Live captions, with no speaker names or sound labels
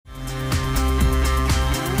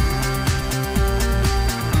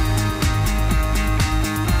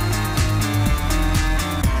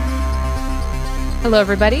Hello,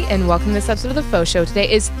 everybody, and welcome to this episode of the Faux Show. Today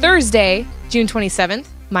is Thursday, June 27th.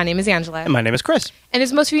 My name is Angela. And my name is Chris. And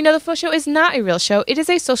as most of you know, the Faux Show is not a real show. It is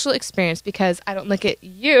a social experience because I don't look at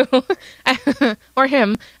you or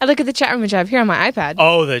him. I look at the chat room which I have here on my iPad.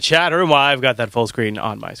 Oh, the chat room. Well, I've got that full screen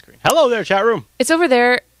on my screen. Hello there, chat room. It's over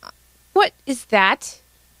there. What is that?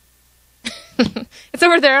 It's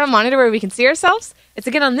over there on a monitor where we can see ourselves. It's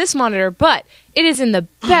again on this monitor, but it is in the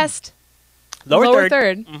best lower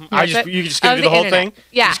third. Mm-hmm. You just gonna do the whole thing?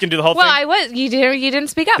 Yeah. You just gonna do the whole thing? Well, I was. You didn't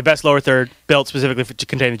speak up. The best lower third, built specifically to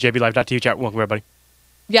contain the JBLive.tv chat. Welcome, everybody.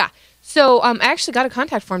 Yeah. So I actually got a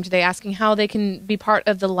contact form today asking how they can be part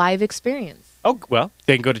of the live experience. Oh, well,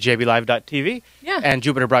 they can go to JBLive.tv and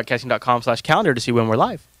JupiterBroadcasting.com/calendar to see when we're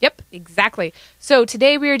live. Yep, exactly. So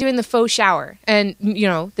today we are doing the faux shower. And, you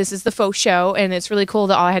know, this is the faux show, and it's really cool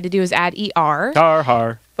that all I had to do is add ER. Har,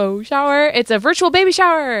 har. Faux shower. It's a virtual baby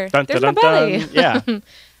shower. Dun, There's dun, my belly. Dun.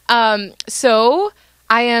 Yeah. So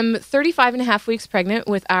I am 35 and a half weeks pregnant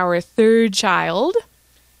with our third child.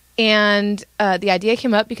 And the idea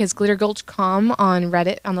came up because Glitter Gulch Com on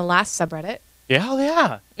Reddit, on the last subreddit. Yeah, oh,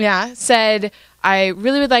 yeah. Yeah, said, I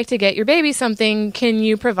really would like to get your baby something. Can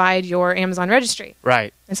you provide your Amazon registry?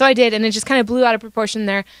 Right. And so I did, and it just kind of blew out of proportion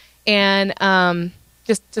there. And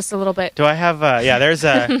just a little bit. Do I have, there's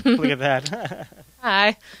a, look at that.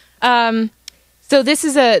 Hi. So this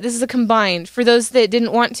is a combined. For those that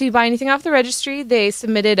didn't want to buy anything off the registry, they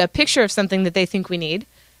submitted a picture of something that they think we need.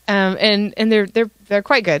 And they're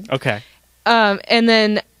quite good. Okay. And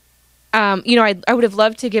then, I would have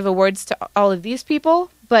loved to give awards to all of these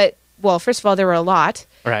people, but, well, first of all, there were a lot.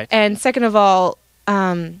 Right. And second of all,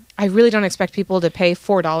 I really don't expect people to pay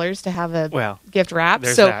 $4 to have a gift wrap.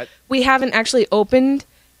 So that. We haven't actually opened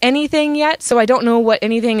anything yet, so I don't know what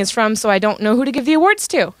anything is from, so I don't know who to give the awards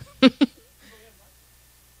to.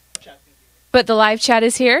 But the live chat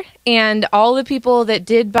is here, and all the people that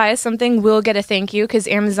did buy us something will get a thank you, because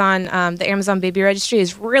Amazon, the Amazon Baby Registry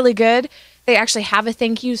is really good. They actually have a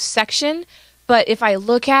thank you section, but if I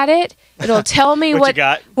look at it, it'll tell me what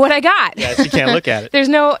I got. Yes, you can't look at it. There's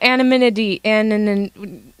no anonymity and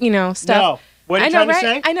stuff. No. What are you trying to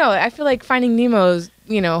say? I know. I feel like Finding Nemo's,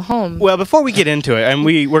 home. Well, before we get into it, and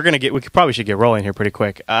we probably should get rolling here pretty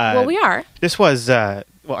quick. Well, we are. This was,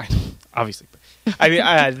 obviously. I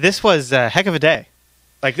mean, this was a heck of a day.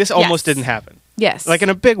 Like, this almost didn't happen. Yes. Like, in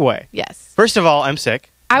a big way. Yes. First of all, I'm sick.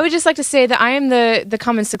 I would just like to say that I am the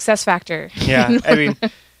common success factor. Yeah, I mean,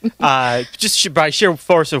 just by sheer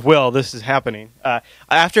force of will, this is happening.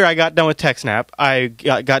 After I got done with TechSnap, I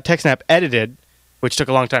got TechSnap edited, which took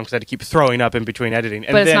a long time because I had to keep throwing up in between editing.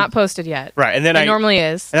 But it's not posted yet. Right, and then it normally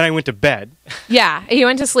is. And then I went to bed. Yeah, he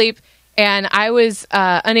went to sleep, and I was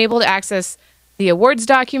unable to access the awards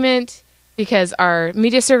document because our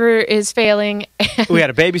media server is failing. We had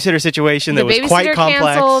a babysitter situation that was quite complex.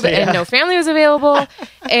 Canceled, and no family was available.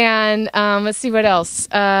 And let's see what else.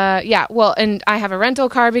 And I have a rental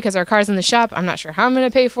car because our car's in the shop. I'm not sure how I'm going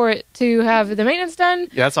to pay for it to have the maintenance done.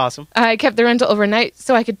 Yeah, that's awesome. I kept the rental overnight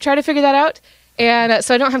so I could try to figure that out. And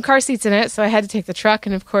so I don't have car seats in it, so I had to take the truck.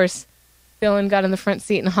 And, of course, Dylan got in the front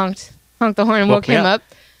seat and honked the horn and woke him up.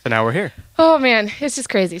 So now we're here. Oh, man, it's just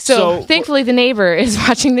crazy. So thankfully, the neighbor is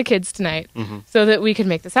watching the kids tonight so that we can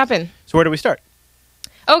make this happen. So where do we start?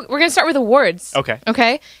 Oh, we're going to start with awards.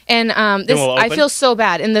 Okay. And I feel so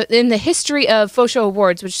bad. In the history of FauxShow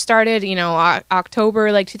Awards, which started,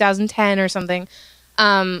 October, 2010 or something,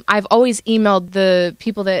 I've always emailed the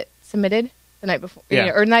people that submitted the night before,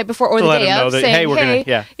 or the night before or the day of, saying, hey,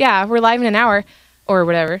 we're live in an hour or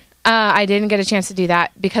whatever. I didn't get a chance to do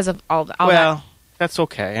that because of all that. Well, that's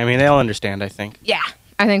okay. I mean, they'll understand, I think. Yeah,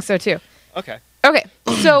 I think so, too. Okay.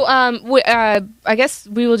 So, I guess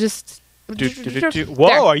we will just...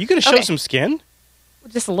 Whoa, are you going to show some skin?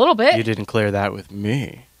 Just a little bit. You didn't clear that with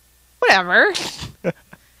me. Whatever.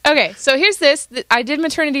 Okay, so here's this. I did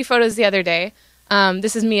maternity photos the other day.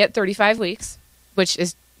 This is me at 35 weeks, which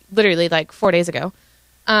is literally 4 days ago.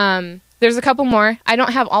 There's a couple more. I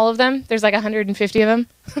don't have all of them. There's 150 of them.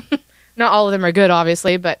 Not all of them are good,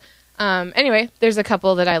 obviously, but anyway, there's a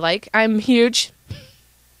couple that I like. I'm huge.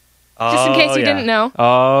 Just in case you didn't know.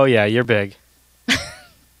 Oh, yeah, you're big.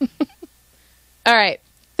 All right.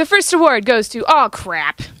 The first award goes to... Oh,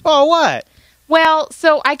 crap. Oh, what? Well,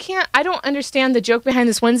 so I don't understand the joke behind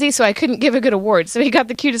this onesie, so I couldn't give a good award. So he got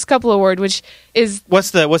the cutest couple award, which is... What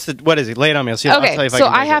is it? Lay it on me. I'll tell you if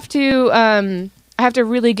I have to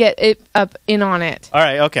really get it up in on it. All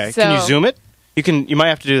right, okay. So, can you zoom it? You might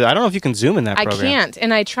have to do that. I don't know if you can zoom in that program. I can't,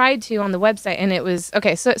 and I tried to on the website, and it was...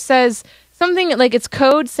 Okay, so it says something it's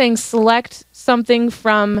code saying select something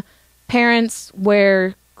from parents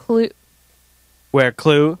where clue... Where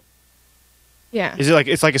clue? Yeah. Is it like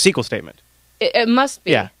it's like a sequel statement? It must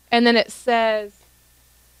be. Yeah. And then it says,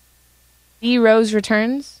 D. Rose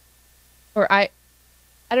returns, or I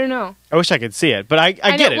don't know. I wish I could see it, but I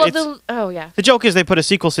get know, it. well, The joke is they put a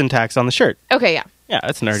sequel syntax on the shirt. Okay, yeah. Yeah,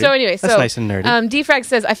 that's nerdy. So anyway, that's nice and nerdy. D-Frag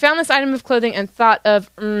says, I found this item of clothing and thought of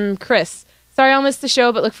Chris. Sorry I'll miss the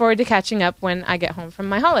show, but look forward to catching up when I get home from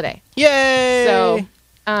my holiday. Yay! So,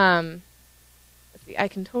 let's see, I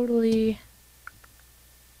can totally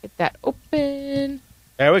get that open.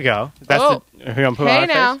 There we go. That's the. Here, I'm putting on our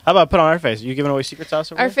now. face. How about put on our face? Are you giving away secret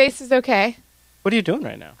sauce over Our there? face is okay. What are you doing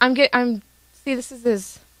right now? See, this is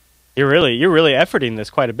his. You're really efforting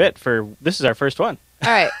this quite a bit for. This is our first one. All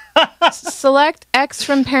right. Select X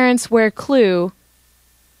from parents where clue.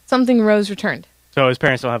 Something Rose returned. So his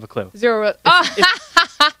parents don't have a clue. 0 Rose.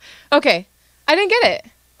 Okay. I didn't get it.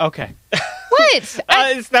 Okay. What?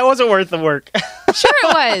 That wasn't worth the work. Sure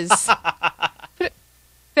it was.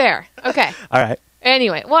 There. Okay. All right.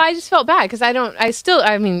 Anyway, well, I just felt bad because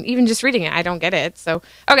I mean, even just reading it, I don't get it. So,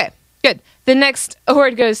 okay, good. The next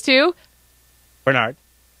award goes to Bernard.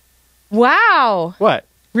 Wow. What?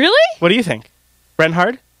 Really? What do you think?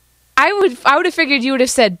 Bernhard? I would have figured you would have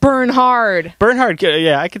said Bernhard. Bernhard.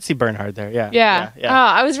 Yeah, I could see Bernhard there. Yeah. Yeah. Oh,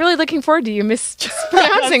 I was really looking forward to you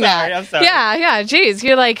mispronouncing that. I'm sorry. Yeah. Jeez,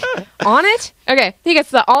 you're like on it. Okay, he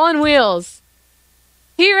gets the all on wheels.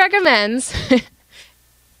 He recommends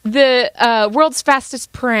the world's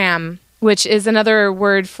fastest pram, which is another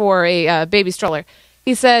word for a baby stroller.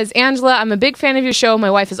 He says, Angela, I'm a big fan of your show. My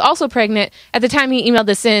wife is also pregnant. At the time he emailed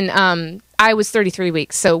this in, I was 33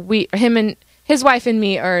 weeks. So him and his wife and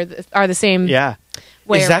me are the same. Yeah.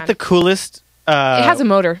 Way is that around. the coolest? It has a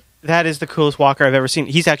motor. That is the coolest walker I've ever seen.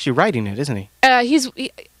 He's actually riding it, isn't he?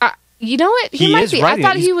 You know what? He might is be. riding I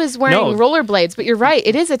thought it. he was wearing rollerblades, but you're right.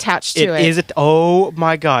 It is attached to it. Is it? Oh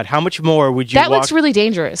my God! How much more would you? That looks really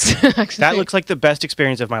dangerous. Actually. That looks like the best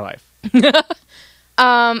experience of my life.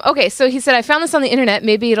 Okay, so he said, I found this on the internet.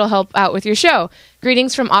 Maybe it'll help out with your show.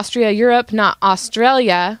 Greetings from Austria, Europe, not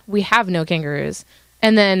Australia. We have no kangaroos.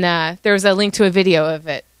 And then there was a link to a video of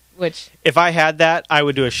it, which... If I had that, I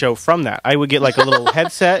would do a show from that. I would get like a little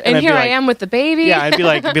headset. and I'd here be I am with the baby. Yeah, it'd be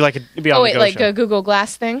on the Go like show. a Google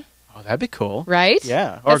Glass thing? Oh, that'd be cool. Right?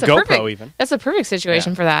 Yeah, or GoPro even. That's a perfect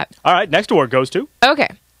situation for that. All right, next award goes to... Okay.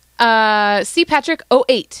 C. Patrick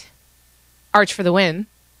 08. Arch for the win.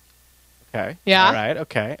 Okay. Yeah. All right.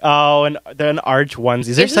 Okay. Oh, and then Arch onesies.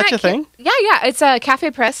 Is there Isn't such that a thing? Yeah. It's a cafe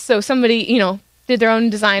press, so somebody, did their own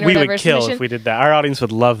design or We whatever. would kill submission. if we did that. Our audience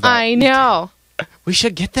would love that. I know. We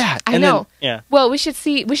should get that. I know. Yeah. Well, we should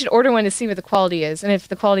order one to see what the quality is, and if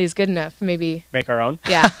the quality is good enough, maybe. Make our own.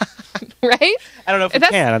 Yeah. Right? I don't know if we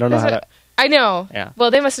can. I don't know how to. I know. Yeah. Well,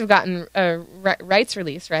 they must have gotten a rights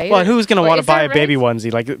release, right? Well, who's going to Or want to is there buy a baby rights?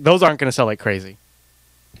 onesie? Like those aren't going to sell like crazy.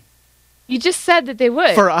 You just said that they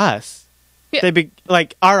would. For us. Yeah. They'd be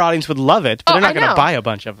like our audience would love it, but Oh, they're not I going to know. buy a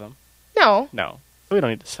bunch of them. No. No. So we don't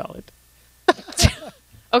need to sell it.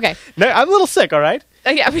 Okay. No, I'm a little sick, all right?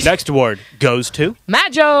 Yeah. Next award goes to...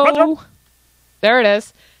 Majo. Majo. There it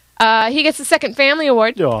is. He gets the second family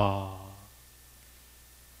award. Oh.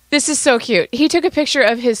 This is so cute. He took a picture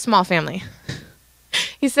of his small family.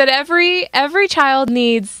 He said every child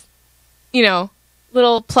needs,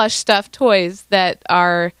 little plush stuffed toys that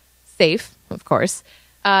are safe, of course,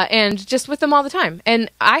 and just with them all the time. And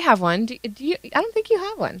I have one. Do you? I don't think you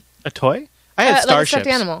have one. A toy? I had Like a starships. stuffed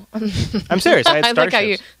animal. I'm serious. I had I like how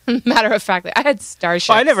you, starships. matter of fact, I had starships.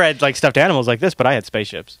 Well, I never had like stuffed animals like this, but I had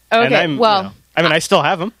spaceships. Okay, And well, I still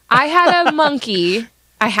have them. I had a monkey.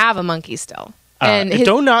 I have a monkey still. And his,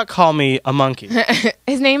 do not call me a monkey.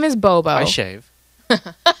 his name is Bobo. I shave.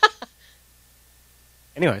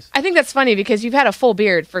 Anyways. I think that's funny because you've had a full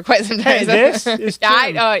beard for quite some time. Hey, this is yeah,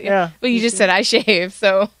 trim. Yeah. Well, you just said I shave,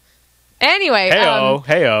 so anyway.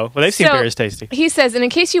 Heyo. Well, they've seen so beer is tasty. He says, and in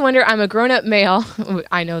case you wonder, I'm a grown-up male.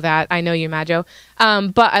 I know that. I know you, Majo.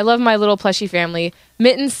 But I love my little plushy family.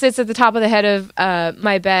 Mittens sits at the top of the head of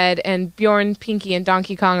my bed, and Bjorn, Pinky, and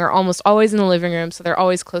Donkey Kong are almost always in the living room, so they're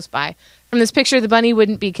always close by. From this picture, the bunny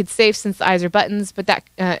wouldn't be kid safe since the eyes are buttons, but that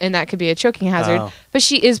could be a choking hazard. Oh. But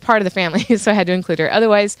she is part of the family, so I had to include her.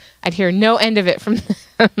 Otherwise, I'd hear no end of it from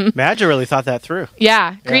them. Madge really thought that through.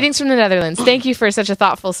 Yeah. Greetings from the Netherlands. Thank you for such a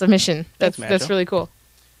thoughtful submission. Thanks, That's Majo. really cool.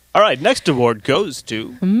 All right, next award goes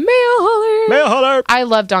to... Mail Holler. Mail Holler. I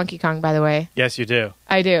love Donkey Kong, by the way. Yes, you do.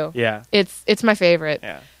 I do. Yeah. It's my favorite.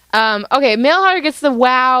 Yeah. Okay, Mail Holler gets the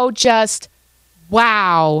wow, just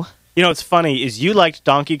wow. You know what's funny is you liked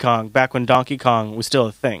Donkey Kong back when Donkey Kong was still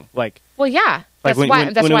a thing. Like Well, yeah. when That's why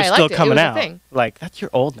it was I still liked it. coming It was out. a thing. Like you're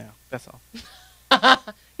old now. That's all.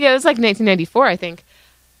 Yeah, it was like 1994, I think.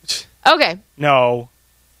 Okay. No.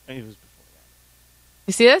 It was before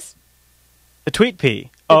You see this? The tweet pee.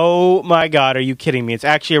 Oh my God, are you kidding me? It's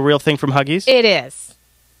actually a real thing from Huggies? It is.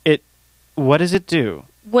 What does it do?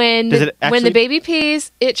 When the baby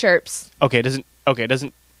pees, it chirps. Okay, it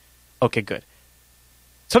doesn't. Okay, good.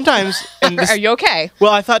 Sometimes. Are you okay?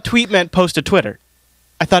 Well, I thought tweet meant post to Twitter.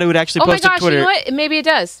 I thought it would actually post to Twitter. You know what? Maybe it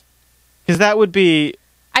does. Because that would be.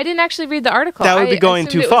 I didn't actually read the article. That would be going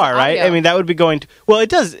too far, right? I mean, that would be going. Well, it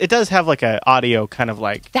does. It does have like an audio kind of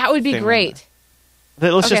like. That would be great.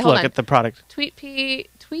 Let's just look at the product. Tweet pee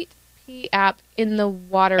app in the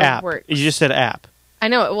water app. works. You just said app. I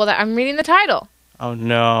know. Well, I'm reading the title. Oh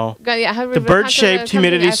no! Yeah, the bird-shaped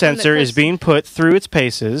humidity sensor is being put through its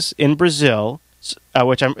paces in Brazil,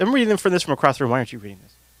 which I'm reading from this from across the room. Why aren't you reading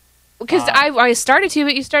this? Because I started to,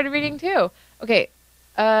 but you started reading too. Okay.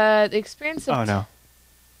 The experience of... Oh, no.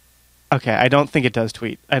 Okay, I don't think it does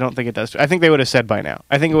tweet. I think they would have said by now.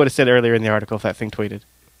 I think it would have said earlier in the article if that thing tweeted.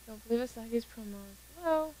 Don't believe it's Huggies promos.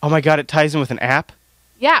 Hello. Oh my God, it ties in with an app?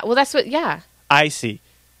 Yeah, well, that's what... Yeah. I see.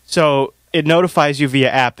 So... It notifies you via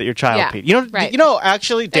app that your child peed. You know,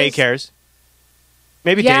 actually, daycares.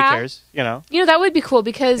 Maybe daycares, you know. You know, that would be cool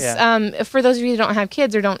because for those of you who don't have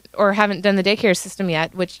kids or haven't done the daycare system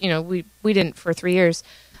yet, which, you know, we didn't for 3 years,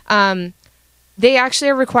 they actually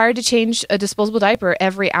are required to change a disposable diaper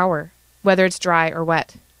every hour, whether it's dry or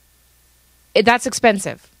wet. That's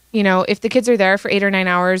expensive. You know, if the kids are there for 8 or 9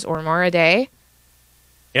 hours or more a day,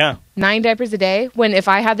 9 diapers a day, when if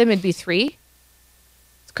I had them, it'd be 3.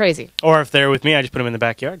 Crazy. Or if they're with me, I just put them in the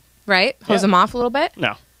backyard. Right? Hose them off a little bit?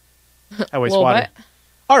 No. I waste water.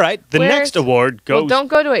 All right. The next award goes... Well, don't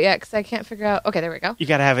go to it yet because I can't figure out... Okay, there we go. You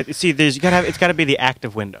got to have it. See, it's got to be the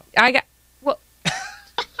active window. Well...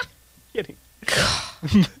 Kidding.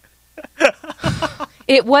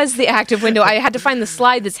 It was the active window. I had to find the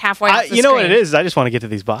slide that's halfway off the screen. You know what it is? I just want to get to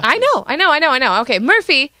these boxes. I know. Okay,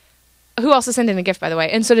 Murphy, who also sent in a gift, by the way,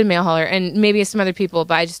 and so did Mail Hauler, and maybe some other people,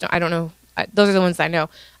 but I don't know. Those are the ones I know.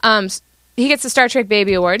 He gets the Star Trek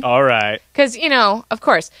Baby Award. All right. Because, you know, of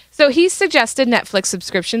course. So he suggested Netflix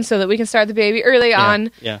subscription so that we can start the baby early on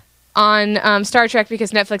Star Trek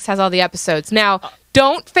because Netflix has all the episodes. Now,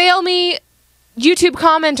 don't fail me, YouTube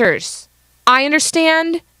commenters. I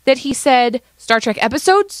understand that he said Star Trek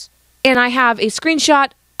episodes, and I have a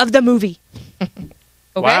screenshot of the movie. Okay?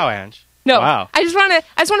 Wow, Ange. No, wow. I just want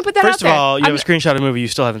to put that First out there. First of all, you have a screenshot of a movie you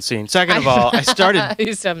still haven't seen. Second of all, I started...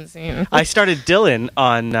 You still haven't seen. I started Dylan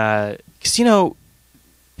on... Because, you know,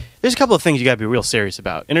 there's a couple of things you got to be real serious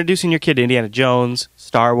about. Introducing your kid to Indiana Jones,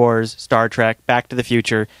 Star Wars, Star Trek, Back to the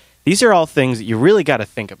Future. These are all things that you really got to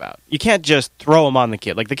think about. You can't just throw them on the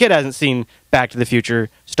kid. Like, the kid hasn't seen Back to the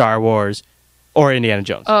Future, Star Wars, or Indiana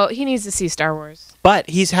Jones. Oh, he needs to see Star Wars. But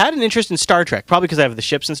he's had an interest in Star Trek, probably because I have the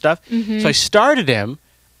ships and stuff. Mm-hmm. So I started him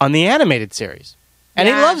on the animated series. And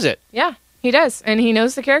he loves it. Yeah, he does. And he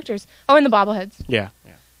knows the characters. Oh, and the bobbleheads. Yeah.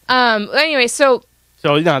 Anyway, so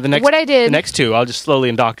no, what I did... The next two, I'll just slowly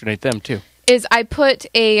indoctrinate them, too. Is I put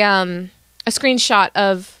a screenshot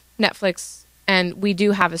of Netflix, and we do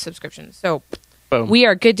have a subscription. So boom. We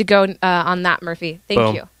are good to go on that, Murphy.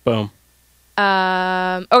 Thank you. Boom.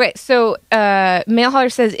 Okay, so Mail Hauler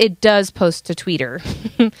says it does post to Twitter.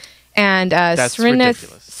 And that's Srineth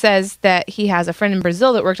ridiculous. Says that he has a friend in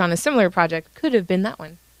Brazil that worked on a similar project. Could have been that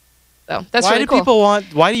one. So that's why really do cool.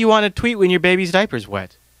 Why do you want to tweet when your baby's diaper's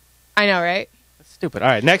wet? I know, right? That's stupid. All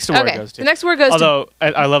right, next award goes to... The next award goes Although,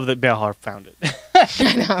 I love that Mail Hauler found it.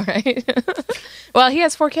 I know, right? Well, he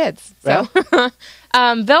has 4 kids. So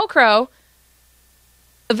Velcro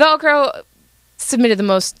submitted the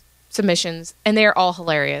most submissions, and they are all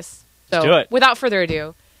hilarious. So let's do it. Without further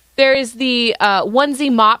ado, there is the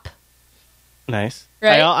onesie mop. Nice.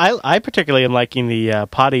 Right? I particularly am liking the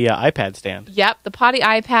potty iPad stand. Yep, the potty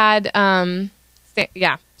iPad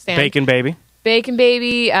stand. Bacon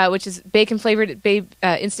Baby, which is bacon flavored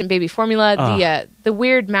instant baby formula. The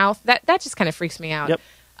weird mouth that just kind of freaks me out. Yep.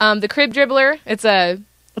 The crib dribbler. It's a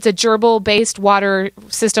gerbil based water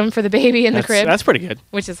system for the baby in the crib. That's pretty good.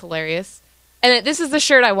 Which is hilarious. And this is the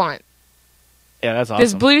shirt I want. Yeah, that's awesome.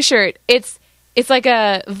 This blue shirt. It's like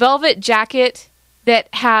a velvet jacket that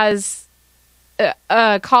has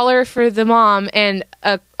a collar for the mom and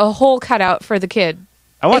a hole cut out for the kid.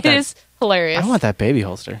 It is hilarious. I want that baby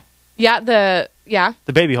holster. Yeah, the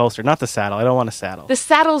baby holster, not the saddle. I don't want a saddle. The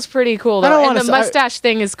saddle's pretty cool though, and the mustache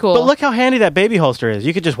thing is cool. But look how handy that baby holster is.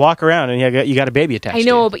 You could just walk around and you got a baby attached. I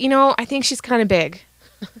know, to but I think she's kind of big.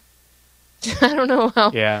 I don't know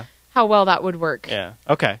how well that would work. Yeah.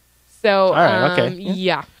 Okay. So, all right. Okay.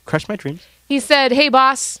 Yeah. Crush my dreams. He said, "Hey,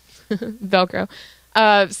 boss, Velcro.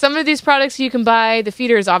 Some of these products you can buy. The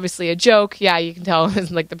feeder is obviously a joke. Yeah, you can tell.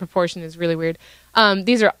 Like the proportion is really weird.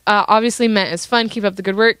 These are obviously meant as fun. Keep up the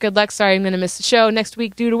good work. Good luck. Sorry, I'm going to miss the show next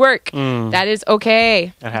week due to work. That is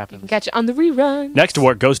okay. That happens. You can catch it on the rerun. Next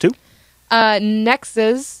award goes to?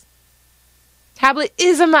 Nexus. Tablet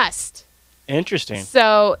is a must. Interesting.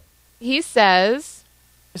 So he says...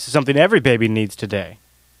 This is something every baby needs today.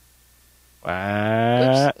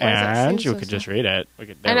 And you could just read it.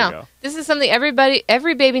 There I know. We go. This is something every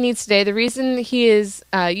baby needs today. The reason he is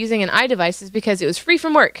using an iDevice is because it was free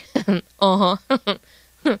from work. My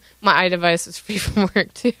iDevice was free from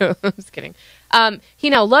work too. I'm just kidding. He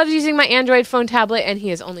now loves using my Android phone tablet, and he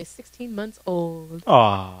is only 16 months old.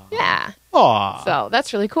 Aww. Yeah. Aww. So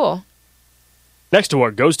that's really cool. Next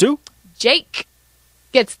award goes to? Jake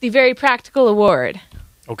gets the very practical award.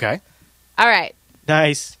 Okay. All right.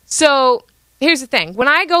 Nice. So here's the thing. When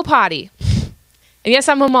I go potty, and yes,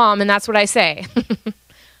 I'm a mom, and that's what I say,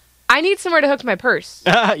 I need somewhere to hook my purse.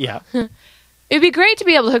 Yeah. It'd be great to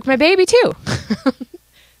be able to hook my baby, too.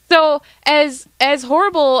 So as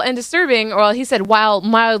horrible and disturbing, or he said while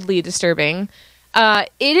mildly disturbing,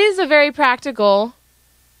 it is a very practical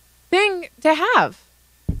thing to have.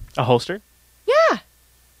 A holster? Yeah.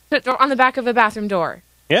 On the back of a bathroom door.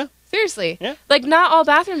 Yeah. Seriously. Yeah. Like, not all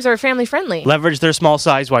bathrooms are family friendly. Leverage their small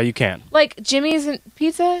size while you can. Like, Jimmy's and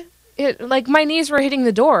Pizza, like, my knees were hitting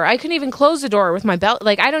the door. I couldn't even close the door with my belt.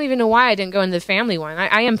 Like, I don't even know why I didn't go into the family one.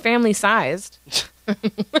 I am family sized. I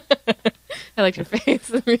like your face.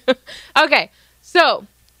 Okay. So,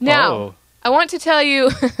 now, I want to tell you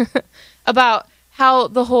about how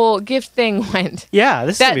the whole gift thing went. Yeah,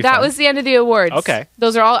 this is gonna be fun. That was the end of the awards. Okay.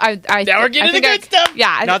 Those are all. Now we're getting the good stuff.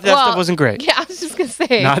 Yeah. Not that stuff wasn't great. Yeah, I was just gonna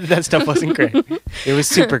say. Not that stuff wasn't great. It was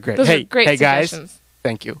super great. Those are great guys.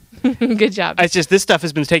 Thank you. Good job. It's just this stuff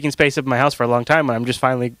has been taking space up in my house for a long time, and I'm just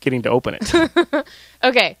finally getting to open it.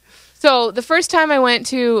 Okay. So the first time I went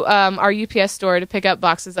to our UPS store to pick up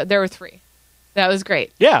boxes, there were 3. That was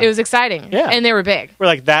great. Yeah. It was exciting. Yeah. And they were big. We're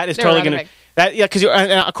like, that is They were totally rather going to... big. Because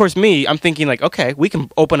of course I'm thinking like, okay, we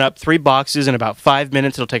can open up 3 boxes in about 5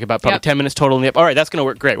 minutes. It'll take about probably 10 minutes total. All right, that's going to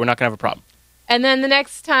work great. We're not going to have a problem. And then the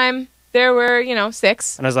next time there were,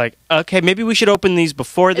 6. And I was like, okay, maybe we should open these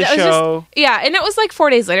before the show. And it was like 4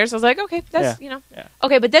 days later. So I was like, okay, that's, Yeah.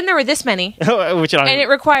 Okay, but then there were this many. Which And it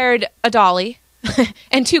required a dolly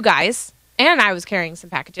and 2 guys. And I was carrying some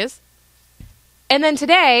packages. And then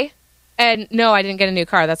today, and no, I didn't get a new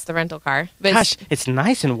car. That's the rental car. But gosh, it's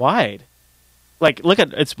nice and wide. Like, look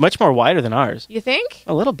at it's much more wider than ours. You think?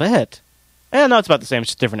 A little bit. No, it's about the same. It's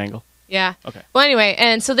just a different angle. Yeah. Okay. Well, anyway,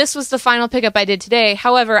 and so this was the final pickup I did today.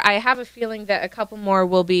 However, I have a feeling that a couple more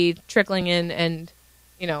will be trickling in, and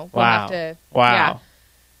we'll have to. Wow. Yeah.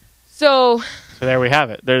 So there we have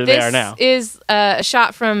it. There they are now. This is a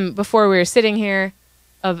shot from before we were sitting here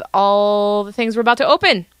of all the things we're about to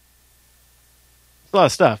open. It's a lot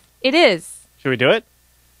of stuff. It is. Should we do it?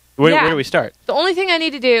 Where do we start? The only thing I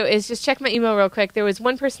need to do is just check my email real quick. There was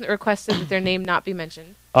one person that requested that their name not be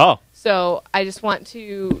mentioned. Oh. So I just want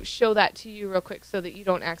to show that to you real quick so that you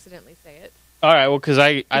don't accidentally say it. All right. Well, because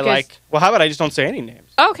I like. Well, how about I just don't say any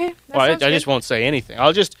names? Okay. I just won't say anything.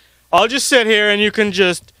 I'll just sit here and you can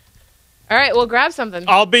just. All right. We'll grab something.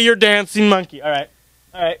 I'll be your dancing monkey. All right.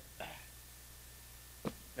 I'm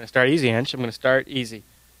gonna start easy, Hench. I'm gonna start easy.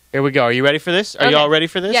 Here we go. Are you ready for this? Are you all ready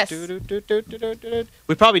for this? Yes.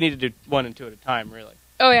 We probably need to do 1 and 2 at a time, really.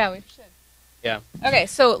 Oh, yeah, we should. Yeah. Okay,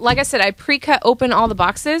 so like I said, I pre-cut open all the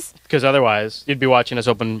boxes. Because otherwise, you'd be watching us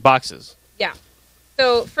open boxes. Yeah.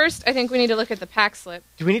 So first, I think we need to look at the pack slip.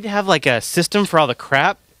 Do we need to have, like, a system for all the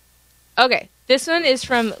crap? Okay, this one is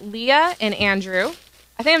from Leah and Andrew.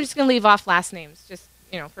 I think I'm just going to leave off last names, just,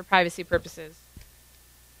 for privacy purposes.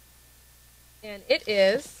 And it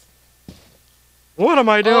is... What am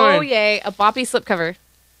I doing? Oh, yay, a boppy slipcover.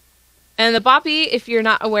 And the boppy, if you're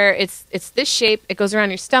not aware, it's this shape. It goes around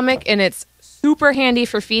your stomach, and it's super handy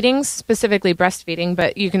for feeding, specifically breastfeeding,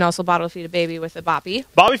 but you can also bottle feed a baby with a boppy.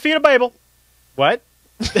 Bobby feed a Babel. What?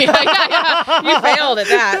 yeah. You failed at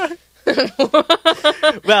that.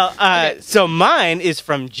 Well, okay. So mine is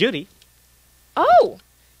from Judy. Oh.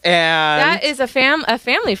 And that is a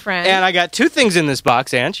family friend. And I got 2 things in this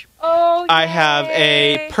box, Ange. Oh, yay. I have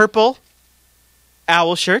a purple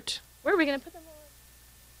owl shirt. Where are we going to put them on?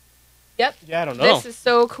 Yep. Yeah, I don't know. This is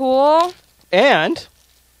so cool. And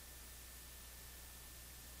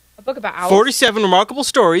a book about owls. 47 remarkable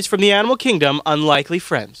stories from the animal kingdom, unlikely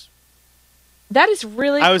friends. That is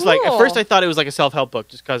really cool. I was like, at first I thought it was like a self-help book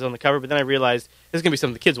just because on the cover, but then I realized this is going to be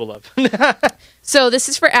something the kids will love. So this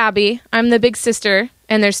is for Abby. I'm the big sister,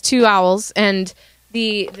 and there's 2 owls, and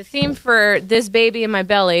the theme for this baby in my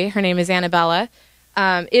belly, her name is Annabella,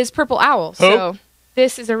 is purple owl. So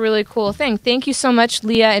this is a really cool thing. Thank you so much,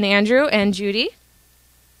 Leah and Andrew and Judy.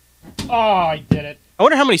 Oh, I did it. I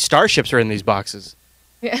wonder how many starships are in these boxes.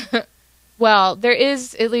 Yeah. Well, there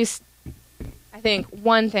is at least, I think,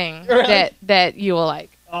 one thing that you will like.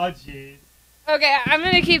 Oh, jeez. Okay, I'm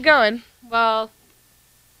going to keep going. Well,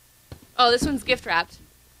 this one's gift wrapped.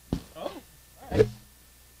 Oh, all right.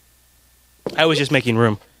 I was just making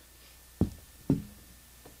room. All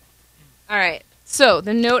right. So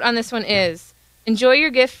the note on this one is, enjoy your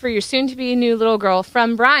gift for your soon-to-be new little girl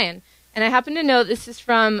from Brian. And I happen to know this is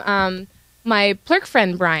from my plurk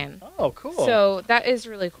friend, Brian. Oh, cool. So that is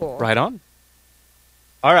really cool. Right on.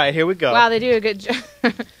 All right, here we go. Wow, they do a good job.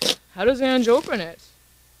 How does Ange open it?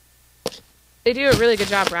 They do a really good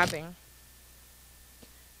job wrapping.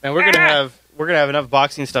 And we're gonna have enough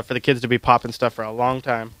boxing stuff for the kids to be popping stuff for a long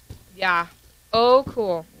time. Yeah. Oh,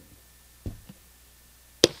 cool.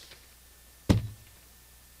 What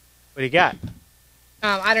do you got?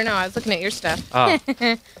 I don't know. I was looking at your stuff. Oh.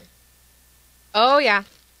 Oh, yeah.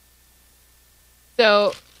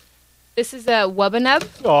 So, this is a Wubbanub.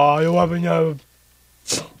 Oh, you Wubbanub.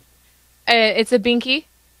 It's a binky,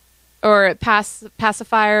 or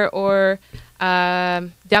pacifier, or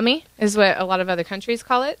dummy, is what a lot of other countries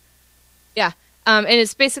call it. Yeah. And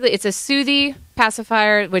it's basically, it's a soothy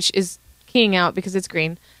pacifier, which is keying out because it's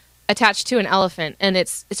green, attached to an elephant. And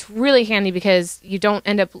it's really handy because you don't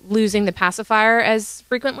end up losing the pacifier as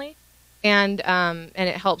frequently. And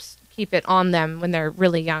it helps keep it on them when they're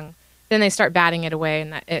really young. Then they start batting it away,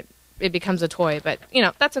 and it becomes a toy. But,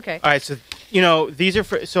 that's okay. All right, so, these are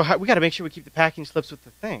for... So we got to make sure we keep the packing slips with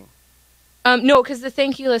the thing. No, because the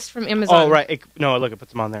thank you list from Amazon. Oh, right. Look, it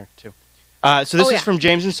puts them on there, too. So this is from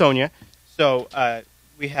James and Sonia. So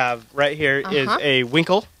we have right here is a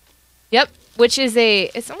Winkle. Yep, which is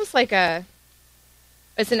it's almost like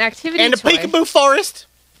it's an activity and a toy. Peekaboo Forest.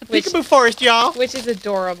 Peekaboo Forest, y'all. Which is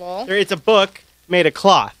adorable. It's a book made of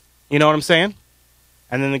cloth. You know what I'm saying?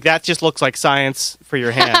 And then that just looks like science for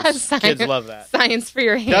your hands. Kids love that. Science for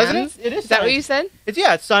your hands. Doesn't it? It is. Is that what you said?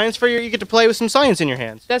 It's science for you get to play with some science in your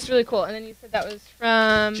hands. That's really cool. And then you said that was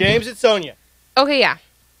from... James and Sonia. Okay, yeah.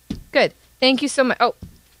 Good. Thank you so much. Oh.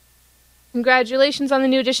 Congratulations on the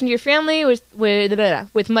new addition to your family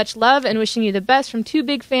with much love and wishing you the best from two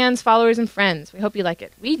big fans, followers, and friends. We hope you like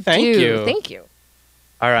it. Thank you. Thank you.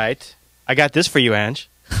 All right. I got this for you, Ange.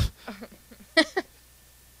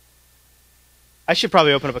 I should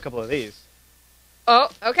probably open up a couple of these. Oh,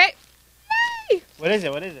 okay. Yay! What is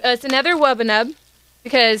it? It's another Wubbanub,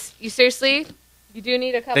 because you do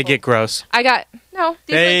need a couple. They get gross. No.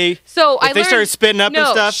 If they start spitting up and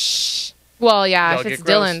stuff. Shh. Well, yeah, if it's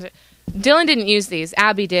Dylan. Dylan didn't use these.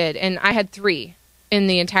 Abby did, and I had 3 in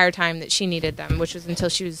the entire time that she needed them, which was until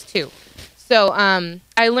she was 2. So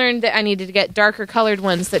I learned that I needed to get darker colored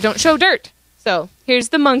ones that don't show dirt. So here's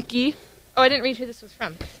the monkey. Oh, I didn't read who this was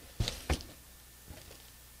from.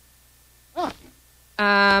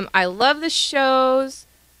 I love the shows.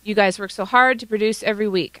 You guys work so hard to produce every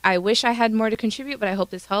week. I wish I had more to contribute, but I hope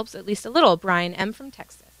this helps at least a little. Brian M. from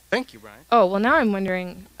Texas. Thank you, Brian. Oh, well, now I'm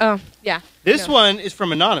wondering. Oh, yeah. This one is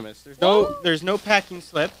from Anonymous. There's no packing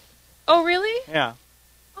slip. Oh, really? Yeah.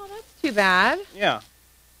 Oh, that's too bad. Yeah.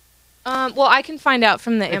 Well, I can find out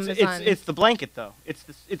from the Amazon. It's the blanket, though.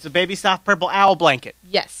 It's a baby soft purple owl blanket.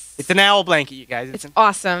 Yes. It's an owl blanket, you guys. It's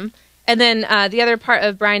awesome. And then the other part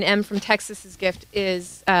of Brian M. from Texas's gift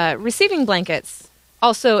is receiving blankets,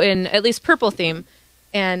 also in at least purple theme.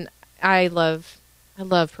 And I love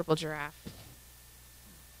purple giraffe.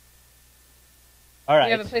 All right.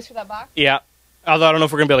 Do you have a place for that box? Yeah. Although I don't know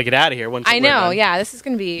if we're going to be able to get out of here. I know, yeah. This is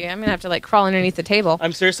going to be... I'm going to have to, crawl underneath the table.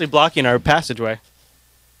 I'm seriously blocking our passageway.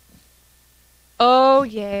 Oh,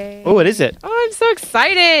 yay. Oh, what is it? Oh, I'm so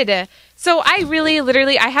excited. So I really,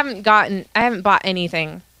 literally, I haven't bought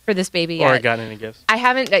anything for this baby yet. Or gotten any gifts. I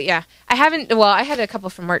haven't, well, I had a couple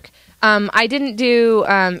from work. I didn't do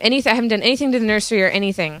anything. I haven't done anything to the nursery or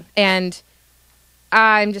anything. And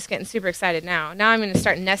I'm just getting super excited now. Now I'm going to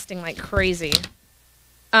start nesting like crazy.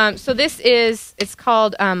 So it's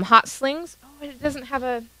called Hot Slings. Oh, it doesn't have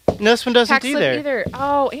a... No, this one doesn't either.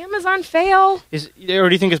 Oh, Amazon fail. Or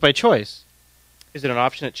do you think it's by choice? Is it an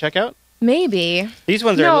option at checkout? Maybe. These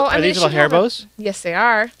ones are these little hair bows? Yes, they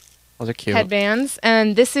are. Those are cute. Headbands.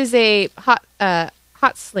 And this is a hot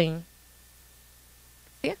sling.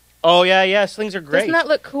 Yeah. Oh, yeah. Slings are great. Doesn't that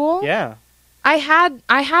look cool? Yeah. I had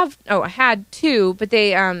 2, but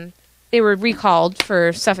they were recalled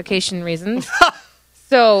for suffocation reasons.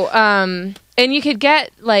 So, and you could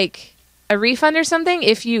get a refund or something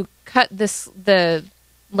if you cut the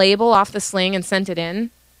label off the sling and sent it in.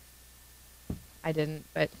 I didn't,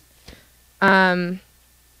 but I'm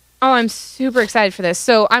super excited for this.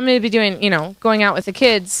 So I'm going to be doing, going out with the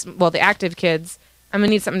kids, well, the active kids, I'm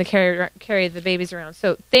gonna need something to carry the babies around.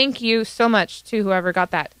 So thank you so much to whoever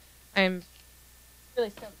got that. I'm really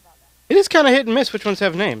stoked about that. It is kind of hit and miss which ones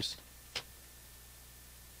have names.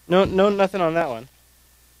 No, nothing on that one.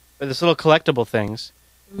 But this little collectible things.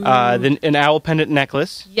 Then an owl pendant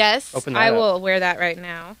necklace. Yes, Open that I up. will wear that right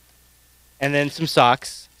now. And then some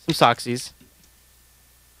socks, some socksies.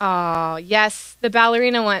 Oh, yes, the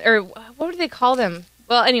ballerina one, or what do they call them?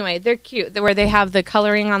 Well, anyway, they're cute, where they have the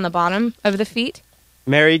coloring on the bottom of the feet.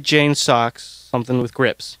 Mary Jane socks, something with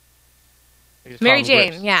grips. Mary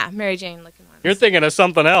Jane, yeah, Mary Jane looking ones. You're thinking of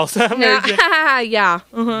something else. Mary Jane. Yeah.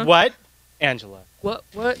 Uh-huh. What? Angela. What?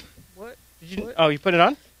 Did you? Oh, you put it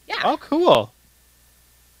on? Yeah. Oh, cool.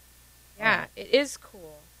 Yeah, it is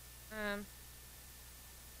cool.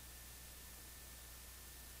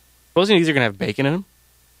 Supposing these are going to have bacon in them?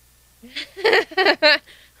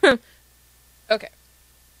 Okay.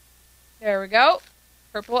 There we go.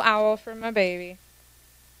 Purple owl for my baby.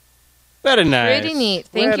 Very nice. Pretty neat.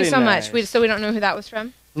 Thank you so much. So we don't know who that was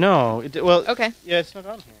from? No. Well, okay. Yeah, it's not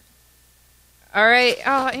on here. All right.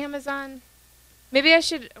 Oh, Amazon. Maybe I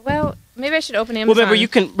should open Amazon. Well, remember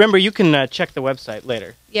you can check the website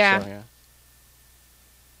later. Yeah. So, yeah.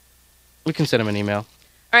 We can send them an email.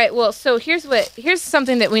 All right. Well, so here's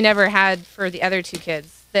something that we never had for the other two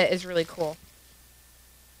kids that is really cool.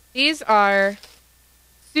 These are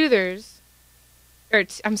teethers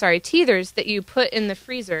that you put in the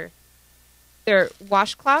freezer. They're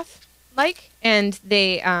washcloth and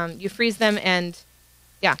they you freeze them and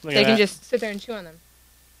they can just sit there and chew on them.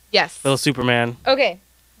 Yes. Little Superman. Okay,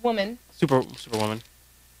 woman. Superwoman.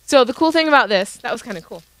 So the cool thing about this, that was kind of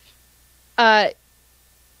cool.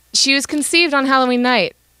 She was conceived on Halloween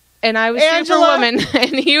night, and I was Superwoman,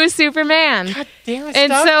 and he was Superman. God damn it!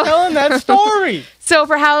 And Stop telling that story. So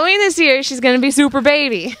for Halloween this year, she's going to be Super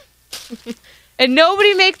Baby. And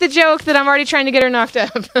nobody make the joke that I'm already trying to get her knocked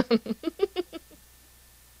up.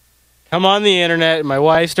 Come on the internet, and my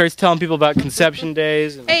wife starts telling people about conception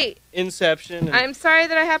days and Hey, Inception. And I'm sorry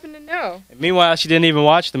that I happen to know. and meanwhile, she didn't even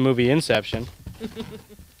watch the movie Inception.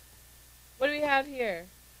 What do we have here?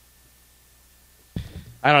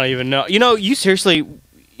 I don't even know. You seriously,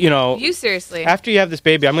 You seriously. after you have this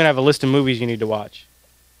baby, I'm going to have a list of movies you need to watch.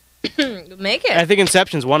 Make it. I think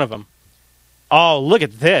Inception's one of them. Oh, look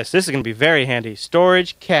at this. This is going to be very handy.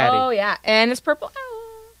 Storage caddy. Oh, yeah. And it's purple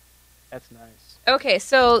owl. That's nice. Okay,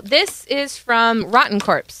 so this is from Rotten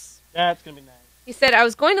Corpse. That's going to be nice. He said, I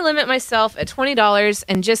was going to limit myself at $20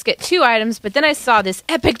 and just get 2 items, but then I saw this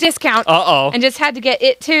epic discount and just had to get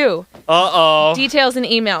it too. Details in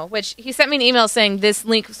email, which he sent me an email saying this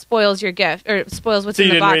link spoils your gift, or spoils what's in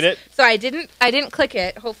the box. So you didn't read it? So I didn't click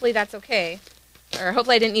it. Hopefully that's okay. Or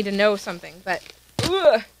hopefully I didn't need to know something, but...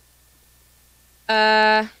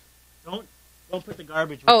 Don't put the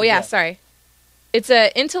garbage. Oh, yeah, sorry. It's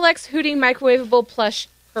a Intellex Hootie Microwavable Plush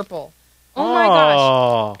Purple. Oh my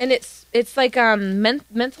gosh. And it's like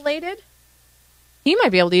mentholated. You might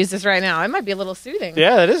be able to use this right now. It might be a little soothing.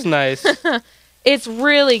 Yeah, that is nice. It's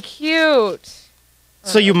really cute.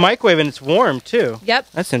 So you microwave and it's warm too. Yep.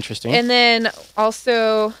 That's interesting. And then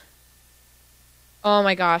also, oh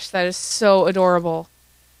my gosh, that is so adorable.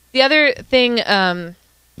 The other thing that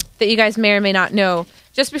you guys may or may not know,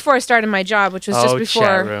 just before I started my job, which was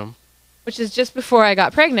just before I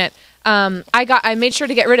got pregnant, I made sure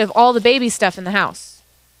to get rid of all the baby stuff in the house.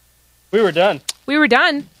 We were done.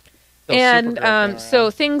 And so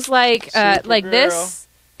things like this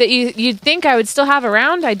that you'd think I would still have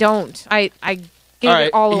around, I don't. I gave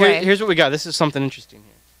it all away. Here's what we got. This is something interesting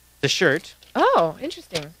here. The shirt. Oh,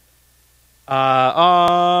 interesting.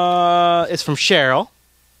 It's from Cheryl.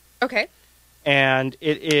 Okay. And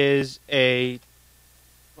it is I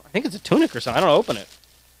think it's a tunic or something. I don't know. Open it.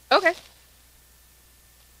 Okay.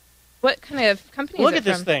 What kind of company is it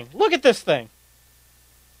from? Look at this thing.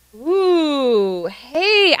 Ooh.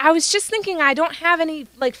 Hey, I was just thinking I don't have any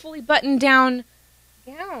fully buttoned down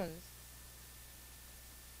gowns.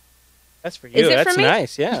 That's for you. Is it That's for me?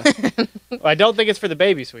 nice, yeah. Well, I don't think it's for the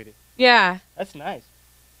baby, sweetie. Yeah. That's nice.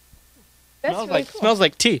 That's really cool. Smells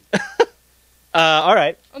like tea. All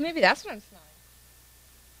right. Oh, maybe that's what I'm smelling.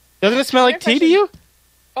 Doesn't it smell like tea to you?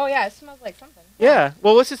 Oh, yeah, it smells like something. Yeah.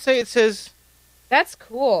 Well, what's it say? It says... That's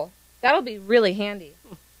cool. That'll be really handy.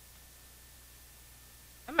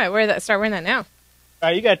 I might start wearing that now. All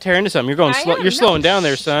right, you got to tear into something. You're slowing down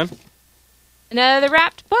there, son. Another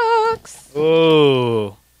wrapped box.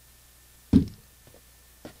 Ooh.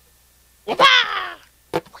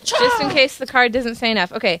 Just in case the card doesn't say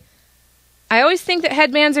enough. Okay. I always think that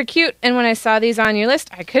headbands are cute, and when I saw these on your list,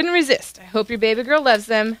 I couldn't resist. I hope your baby girl loves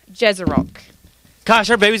them. Jezerolk.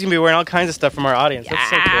 Gosh, our baby's going to be wearing all kinds of stuff from our audience. That's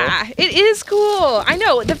so cool. It is cool. I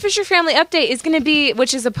know. The Fisher Family Update is going to be,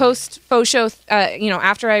 which is a post-FauxShow,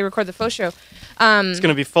 after I record the FauxShow. It's going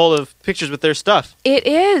to be full of pictures with their stuff. It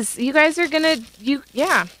is. You guys are going to,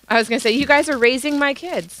 I was going to say, you guys are raising my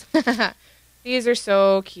kids. These are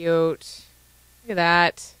so cute. Look at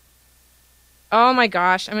that. Oh my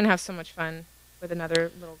gosh. I'm going to have so much fun with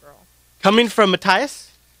another little girl. Coming from Matthias?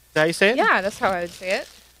 Is that how you say it? Yeah, that's how I would say it.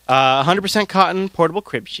 100% cotton portable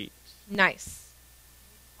crib sheet. Nice.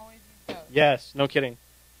 Yes, no kidding.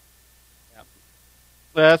 Yeah.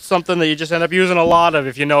 That's something that you just end up using a lot of,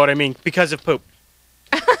 if you know what I mean, because of poop.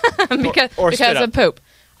 because of poop.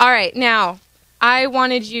 All right, now, I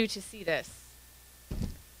wanted you to see this.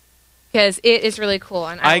 Because it is really cool.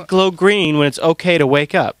 And I glow green when it's okay to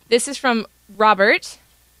wake up. This is from Robert.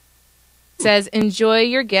 It says, enjoy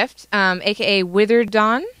your gift, a.k.a. Withered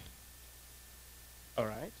Dawn. All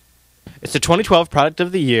right. It's the 2012 product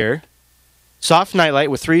of the year. Soft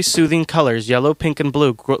nightlight with 3 soothing colors, yellow, pink, and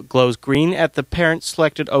blue. Glows green at the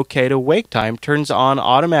parent-selected OK to wake time. Turns on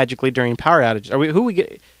automatically during power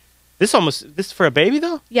outages. This for a baby,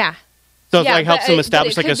 though? Yeah. So it helps them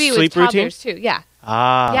establish like a sleep routine? Too. Yeah.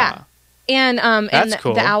 Ah. Yeah. And that's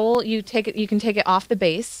cool. The owl, you can take it off the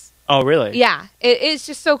base. Oh, really? Yeah. It's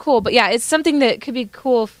just so cool. But yeah, it's something that could be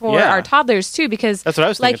cool for our toddlers, too, because that's what I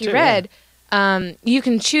was thinking, like you read... Yeah. You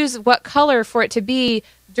can choose what color for it to be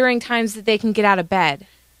during times that they can get out of bed.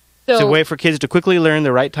 So, it's a way for kids to quickly learn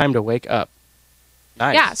the right time to wake up.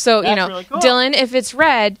 Nice. Yeah, so, that's really cool. Dylan, if it's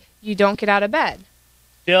red, you don't get out of bed.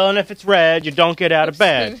 Dylan, if it's red, you don't get out of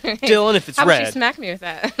bed. Dylan, if it's How red. How about you smack me with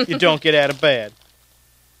that? You don't get out of bed.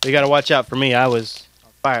 You got to watch out for me. I was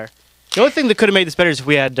on fire. The only thing that could have made this better is if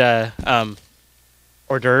we had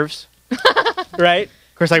hors d'oeuvres. Right?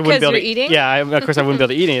 Of course, I wouldn't be able to eating? Yeah, of course I wouldn't be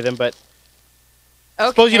able to eat any of them, but... Okay.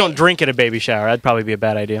 Suppose you don't drink at a baby shower. That'd probably be a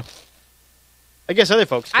bad idea. I guess other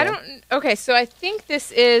folks can. Okay, so I think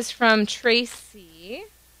this is from Tracy.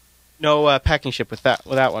 No packing ship with that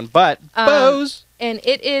one, but Bose. And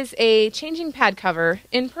it is a changing pad cover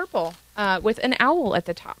in purple with an owl at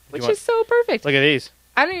the top, which is so perfect. Look at these.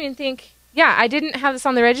 I don't even think... Yeah, I didn't have this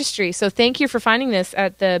on the registry, so thank you for finding this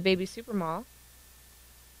at the Baby Super Mall.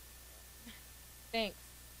 Thanks.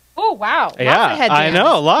 Oh, wow. Yeah, I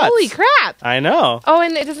know, lots. Holy crap. I know. Oh,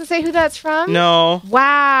 and it doesn't say who that's from? No.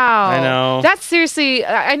 Wow. I know. That's seriously,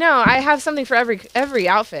 I know. I have something for every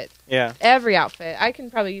outfit. Yeah. Every outfit. I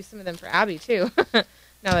can probably use some of them for Abby, too, now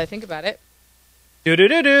that I think about it.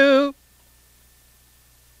 Do-do-do-do.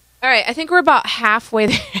 All right, I think we're about halfway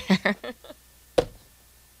there.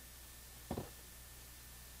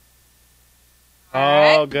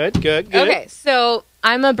 Oh, good. Okay, so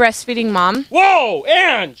I'm a breastfeeding mom. Whoa,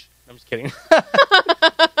 Ange! I'm just kidding.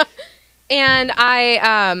 And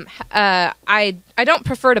I don't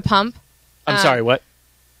prefer to pump. I'm sorry, what?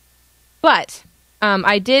 But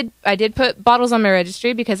I did put bottles on my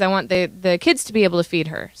registry because I want the kids to be able to feed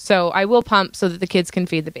her. So I will pump so that the kids can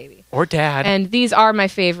feed the baby. Or dad. And these are my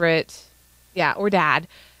favorite. Yeah, or dad.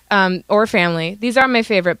 Or family. These are my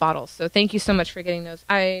favorite bottles. So thank you so much for getting those.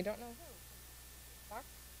 I don't know who.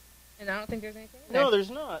 And I don't think there's anything in there. No, there's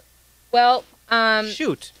not. Well,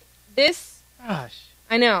 shoot. This... Gosh.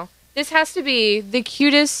 I know. This has to be the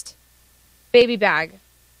cutest baby bag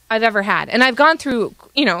I've ever had. And I've gone through,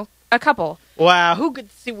 a couple. Wow. Who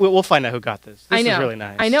could see? We'll find out who got this. This is really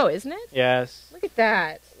nice. I know, isn't it? Yes. Look at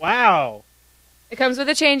that. Wow. It comes with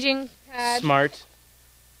a changing pad. Smart.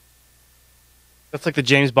 That's like the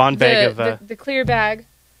James Bond bag of... The clear bag.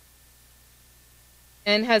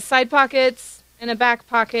 And has side pockets and a back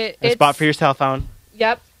pocket. A spot for your cell phone.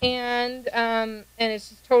 Yep. And it's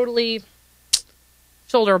just totally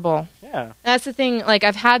shoulderable. Yeah. That's the thing. Like,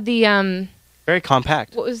 I've had the... Very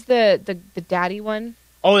compact. What was the daddy one?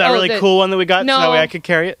 Oh, that really cool one that we got? No, so that way I could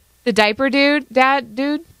carry it? The diaper dude?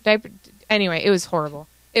 Diaper... Anyway, it was horrible.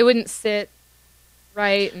 It wouldn't sit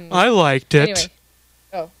right. And I liked it. Anyway.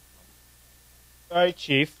 Oh. All right,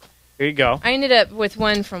 Chief. Here you go. I ended up with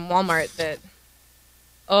one from Walmart that...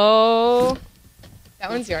 Oh... That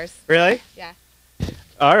one's yours. Really? Yeah.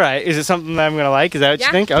 All right. Is it something that I'm going to like? Is that what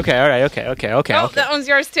you think? Okay, all right. Okay. Oh, okay. That one's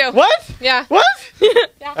yours, too. What? Yeah. What?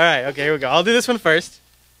 Yeah. All right. Okay, here we go. I'll do this one first.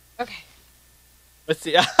 Okay. Let's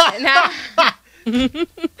see. Now...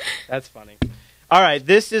 That's funny. All right.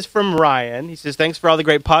 This is from Ryan. He says, thanks for all the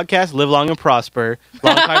great podcasts. Live long and prosper.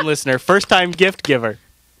 Long-time listener. First-time gift giver.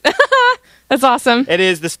 That's awesome. It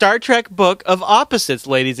is the Star Trek Book of Opposites,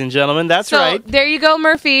 ladies and gentlemen. That's right. There you go,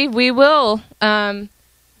 Murphy. We will,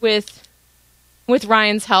 with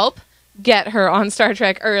Ryan's help, get her on Star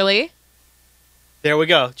Trek early. There we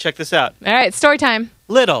go. Check this out. All right, story time.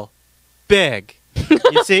 Little, big,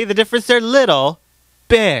 You see the difference? They're little,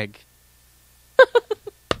 big.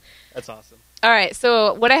 That's awesome. All right,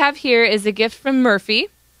 so what I have here is a gift from Murphy.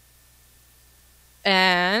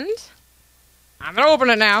 And I'm going to open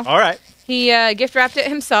it now. All right. He gift wrapped it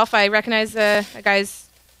himself. I recognize a guy's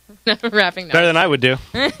wrapping knife. Better than I would do.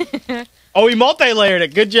 Oh, he multi-layered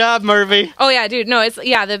it. Good job, Murphy. Oh, yeah, dude. No, it's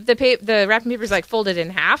the wrapping paper is like folded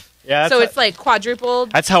in half. Yeah. So it's like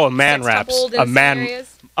quadrupled. That's how a man wraps. A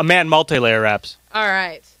man multi-layer wraps. All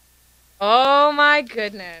right. Oh, my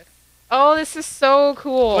goodness. Oh, this is so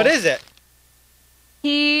cool. What is it?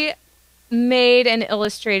 He made and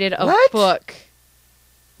illustrated a What? book.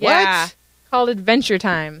 Yeah, What? called Adventure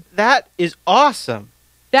Time. That is awesome.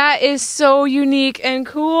 That is so unique and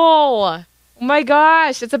cool. Oh my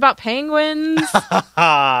gosh, it's about penguins.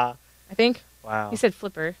 Wow. I think. He said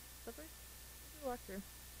flipper. Flipper? Walk through.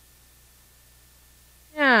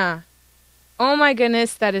 Yeah. Oh my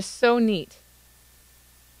goodness, that is so neat.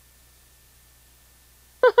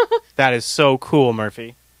 That is so cool,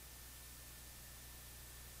 Murphy.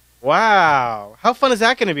 Wow. How fun is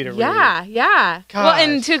that going to be to read? Yeah. Well,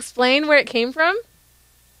 and to explain where it came from,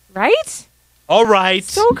 right? All right.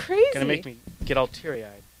 So crazy. Going to make me get all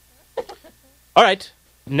teary-eyed. All right.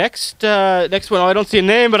 Next one. Oh, I don't see a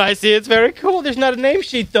name, but I see it's very cool. There's not a name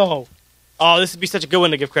sheet, though. Oh, this would be such a good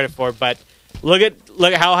one to give credit for, but look at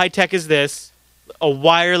how high-tech is this. A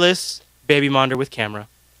wireless baby monitor with camera.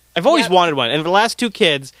 I've always wanted one, and for the last 2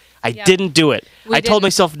 kids, I didn't do it. I told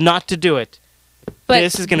myself not to do it. But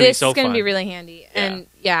this is going to be so fun. This is going to be really handy. And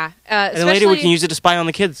and then later we can use it to spy on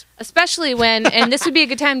the kids. Especially when, and this would be a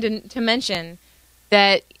good time to mention,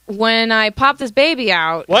 that when I pop this baby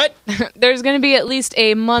out, what? There's going to be at least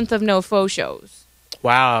a month of no faux shows.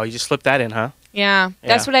 Wow, you just slipped that in, huh? Yeah,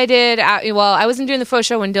 that's what I did. Well, I wasn't doing the faux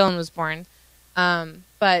show when Dylan was born.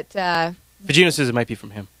 But Vagina says it might be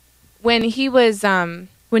from him. When he was...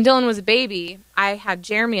 when Dylan was a baby, I had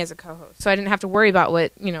Jeremy as a co-host, so I didn't have to worry about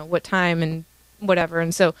what time and whatever.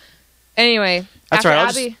 And so, anyway, that's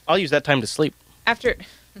right. I'll use that time to sleep. After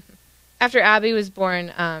Abby was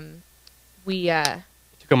born, we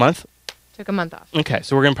took a month. Took a month off. Okay,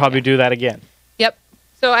 so we're gonna probably do that again. Yep.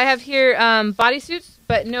 So I have here bodysuits,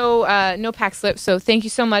 but no pack slips. So thank you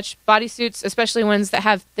so much, bodysuits, especially ones that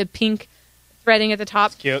have the pink threading at the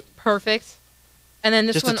top. That's cute. Perfect. And then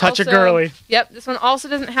this just one a touch also, of girly. Yep, this one also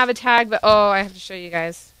doesn't have a tag, but I have to show you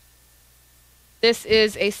guys. This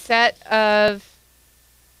is a set of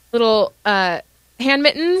little hand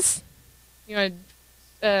mittens. Hand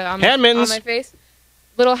mittens on my face.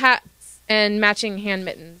 Little hats and matching hand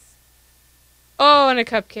mittens. Oh, and a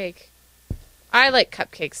cupcake. I like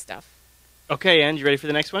cupcake stuff. Okay, Ann, you ready for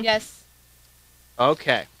the next one? Yes.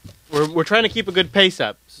 Okay, we're trying to keep a good pace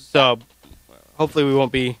up, so hopefully we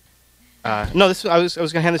won't be. No, this I was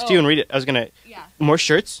gonna hand this to you and read it. I was gonna more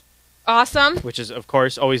shirts. Awesome. Which is of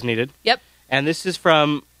course always needed. Yep. And this is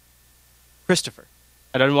from Christopher.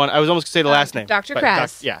 I was almost gonna say the last name. Dr.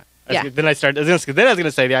 Kras. Then I was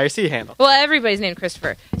gonna say the IRC handle. Well, everybody's named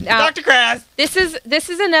Christopher. Now, Dr. Kras. This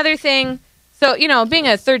is another thing. So being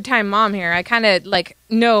a 3rd-time mom here, I kind of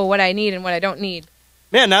know what I need and what I don't need.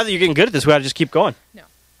 Man, now that you're getting good at this, we ought to just keep going. No.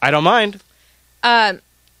 I don't mind. Well,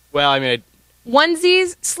 I mean.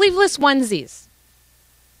 Onesies, sleeveless onesies.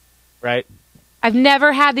 Right. I've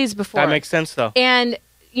never had these before. That makes sense, though. And,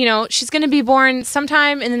 she's going to be born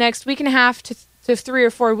sometime in the next week and a half to 3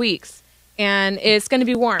 or 4 weeks. And it's going to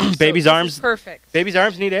be warm. Baby's arms. Perfect. Baby's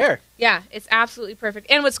arms need air. Yeah, it's absolutely perfect.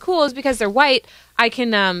 And what's cool is because they're white, I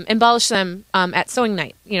can embellish them at sewing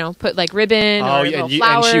night. Put ribbon or little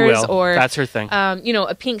flowers. And she will. Or, that's her thing.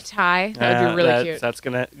 A pink tie. That would be really cute.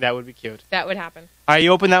 That would be cute. That would happen. All right,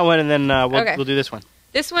 you open that one, and then we'll do this one.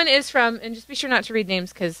 This one is from, and just be sure not to read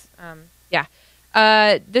names because,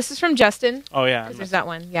 this is from Justin. Oh, yeah. Because there's that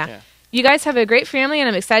one, yeah. You guys have a great family, and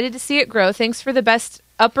I'm excited to see it grow. Thanks for the best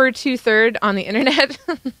upper 2/3 on the internet.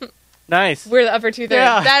 Nice. We're the upper 2/3.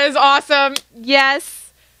 Yeah. That is awesome.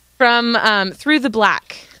 Yes. From Through the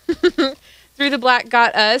Black. Through the Black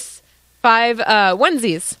got us 5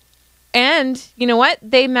 onesies. And you know what?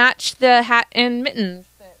 They match the hat and mittens.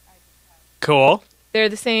 Cool. They're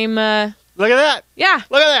the same. Look at that. Yeah.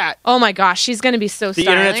 Look at that. Oh my gosh, she's going to be so styling.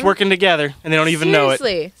 The internet's working together, and they don't even know it.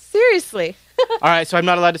 Seriously. All right, so I'm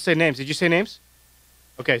not allowed to say names. Did you say names?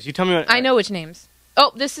 Okay, so you tell me what. I know which names.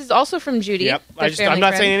 Oh, this is also from Judy. Yep. I'm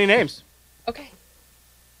not saying any names. Okay.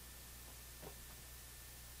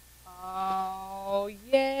 Oh,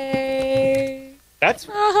 yay. That's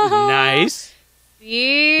nice.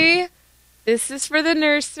 See? This is for the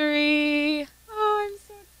nursery. Oh, I'm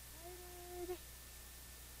so excited.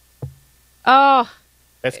 Oh.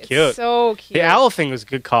 That's cute. So cute. The owl thing was a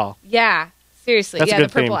good call. Yeah. Seriously, That's a yeah, good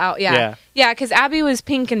the purple theme. owl. Yeah, yeah, because Abby was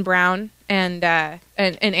pink and brown and an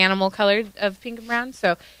animal colored of pink and brown.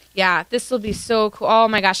 So yeah, this will be so cool. Oh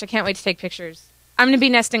my gosh, I can't wait to take pictures. I'm gonna be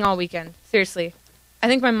nesting all weekend. Seriously, I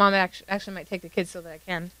think my mom actually might take the kids so that I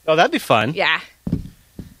can. Oh, that'd be fun. Yeah. All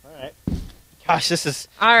right. Gosh, this is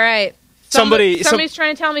All right. Somebody's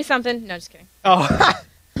trying to tell me something. No, just kidding. Oh.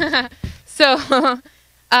 So,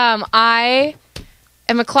 I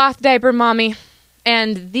am a cloth diaper mommy,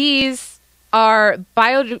 and these are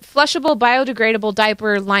flushable, biodegradable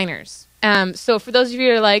diaper liners. So for those of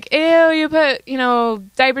you who are like, ew, you put,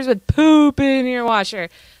 diapers with poop in your washer.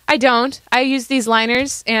 I don't. I use these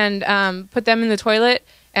liners and put them in the toilet.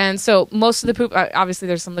 And so most of the poop, obviously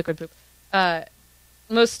there's some liquid poop,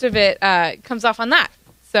 most of it comes off on that.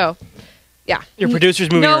 So, yeah. Your producer's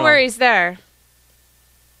moving No around. worries there.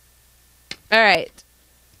 All right.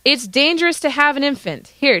 It's dangerous to have an infant.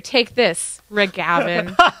 Here, take this,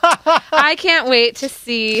 Regavin. I can't wait to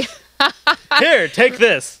see. Here, take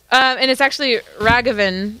this. And it's actually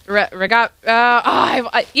Ragavin.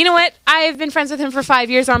 You know what? I've been friends with him for 5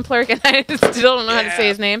 years on Plurk, and I still don't know how to say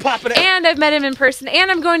his name. Pop it out. And I've met him in person, and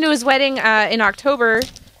I'm going to his wedding in October.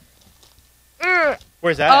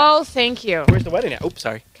 Where's that? Oh, thank you. Where's the wedding at? Oops,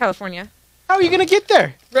 sorry. California. How are you going to get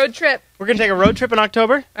there? Road trip. We're going to take a road trip in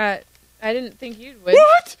October? I didn't think you would.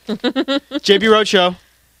 What? JB Roadshow.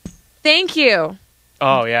 Thank you.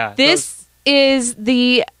 Oh, yeah. This is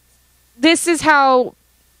how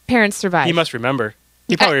parents survive. He must remember.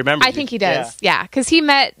 He probably remembers. I think he does. Yeah, because he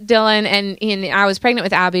met Dylan, and I was pregnant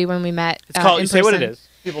with Abby when we met. It's called. in You say what it person. is.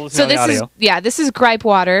 People listen to the audio. This is gripe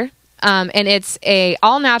water, and it's a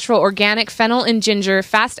all natural, organic fennel and ginger,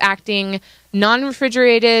 fast acting, non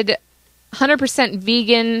refrigerated, 100%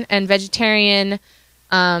 vegan and vegetarian.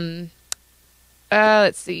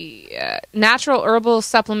 Let's see. Natural herbal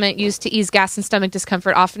supplement used to ease gas and stomach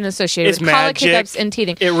discomfort, often associated with colic, hiccups, and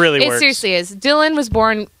teething. It really works. It seriously is. Dylan was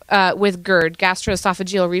born with GERD,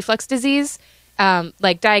 gastroesophageal reflux disease,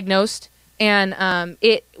 diagnosed, and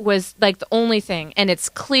it was like the only thing. And it's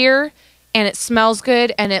clear, and it smells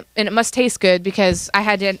good, and it must taste good because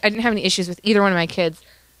I didn't have any issues with either one of my kids.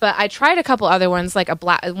 But I tried a couple other ones, like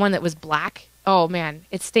one that was black. Oh man,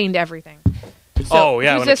 it stained everything. So,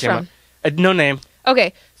 yeah. Who's this from? No name.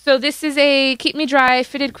 Okay, so this is a keep me dry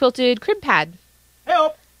fitted quilted crib pad.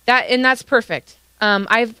 Help. That's perfect.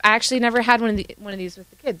 I've actually never had one of these with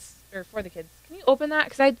the kids or for the kids. Can you open that?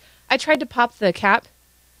 Because I tried to pop the cap.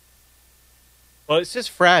 Well, it's just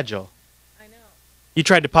fragile. I know. You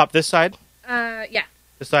tried to pop this side. Yeah.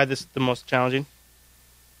 This side, this is the most challenging.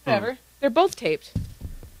 Whatever. They're both taped.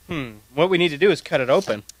 What we need to do is cut it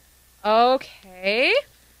open. Okay.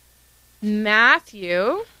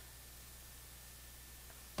 Matthew.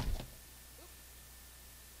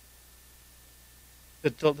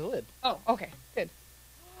 The lid. Oh, okay. Good.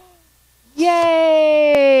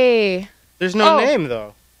 Yay! There's no name,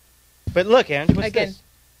 though. But look, Ange, what's this?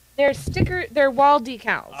 They're wall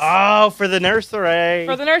decals. Oh, for the nursery.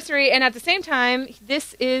 For the nursery, and at the same time,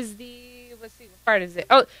 this is let's see, what part is it?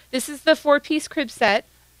 Oh, this is the 4-piece crib set,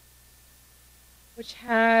 which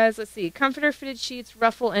has, let's see, comforter, fitted sheets,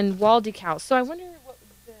 ruffle, and wall decals. So I wonder what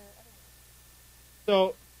the...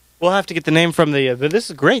 So we'll have to get the name from the... but this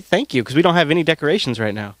is great, thank you, because we don't have any decorations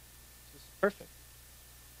right now. This is perfect.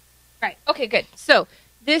 Right, okay, good. So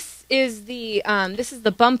this is the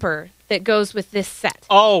bumper that goes with this set.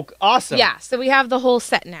 Oh, awesome. Yeah, so we have the whole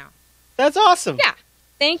set now. That's awesome. Yeah.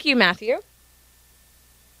 Thank you, Matthew.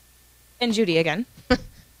 And Judy again.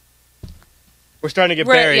 We're starting to get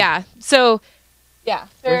buried. Yeah, so... Yeah,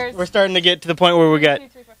 we're starting to get to the point where we got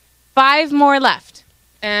 5 more left,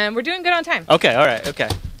 and we're doing good on time. Okay, all right, okay. I'm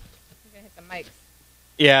gonna hit the mics.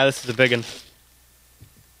 Yeah, this is a big one.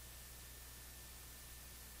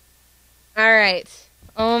 All right.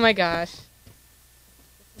 Oh my gosh,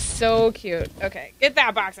 so cute. Okay, get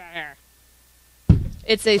that box out of here.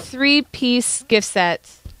 It's a 3-piece gift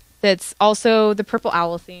set that's also the purple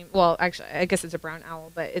owl theme. Well, actually, I guess it's a brown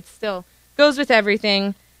owl, but it still goes with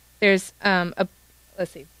everything. There's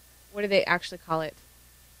let's see, what do they actually call it?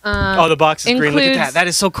 The box is green. Look at that. That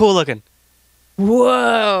is so cool looking.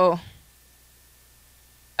 Whoa.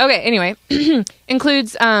 Okay, anyway.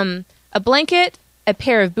 Includes a blanket, a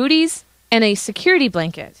pair of booties, and a security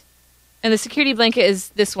blanket. And the security blanket is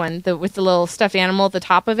this one, with the little stuffed animal at the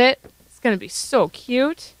top of it. It's going to be so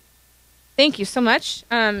cute. Thank you so much.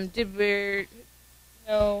 No.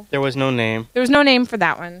 There was no name. There was no name for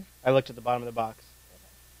that one. I looked at the bottom of the box.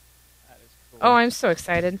 Oh, I'm so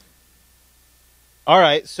excited. All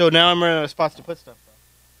right, so now I'm running out of spots to put stuff.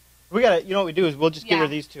 We gotta, you know what we do is we'll just get rid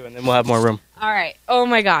of these two, and then we'll have more room. All right. Oh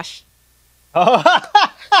my gosh. Oh,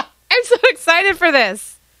 I'm so excited. excited for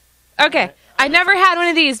this. Okay. I never had one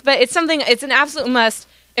of these, but it's an absolute must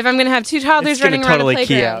if I'm going to have two toddlers running around the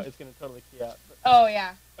playground. It's going to totally key out. Oh,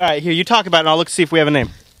 yeah. All right, here, you talk about it, and I'll look to see if we have a name.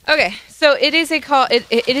 Okay, so it is a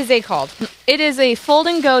fold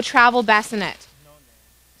and go travel bassinet.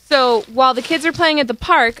 So while the kids are playing at the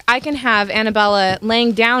park, I can have Annabella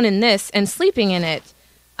laying down in this and sleeping in it.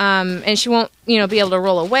 And she won't, be able to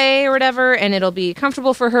roll away or whatever, and it'll be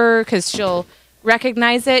comfortable for her because she'll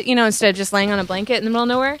recognize it, instead of just laying on a blanket in the middle of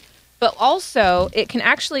nowhere. But also, it can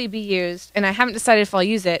actually be used, and I haven't decided if I'll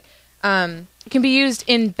use it, it can be used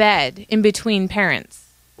in bed in between parents.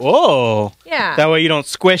 Whoa. Yeah. That way you don't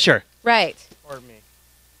squish her. Right. Or me.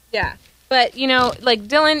 Yeah. But, like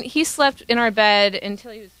Dylan, he slept in our bed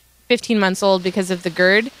until he was 15 months old because of the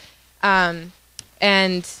GERD. And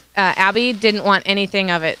Abby didn't want anything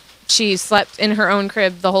of it. She slept in her own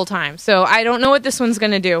crib the whole time. So I don't know what this one's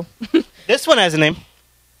going to do. This one has a name.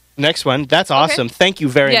 Next one. That's awesome. Okay. Thank you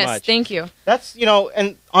very much. Yes, thank you. That's,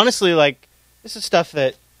 and honestly, this is stuff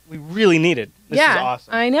that we really needed. This is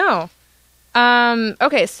awesome. I know.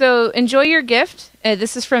 Okay, so enjoy your gift.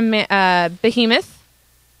 This is from Behemoth.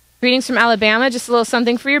 Greetings from Alabama. Just a little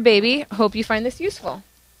something for your baby. Hope you find this useful.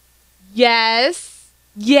 Yes.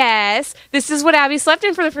 This is what Abby slept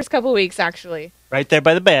in for the first couple weeks, actually. Right there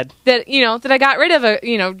by the bed. That I got rid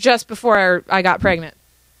of, just before I got pregnant.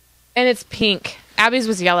 And it's pink. Abby's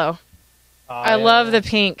was yellow. I love the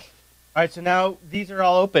pink. All right, so now these are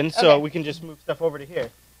all open, so we can just move stuff over to here.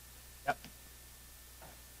 Yep.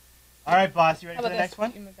 All right, boss, you ready for the next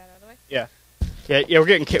one? You move that out of the way? Yeah.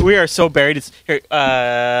 Yeah, we are so buried. It's here.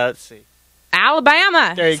 Let's see.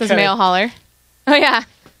 Alabama. There says mail hauler. Oh yeah,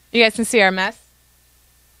 you guys can see our mess.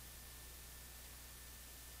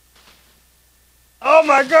 Oh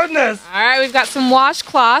my goodness! All right, we've got some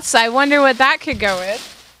washcloths. I wonder what that could go with.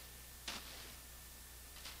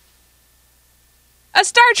 A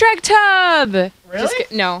Star Trek tub. Really?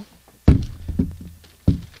 No.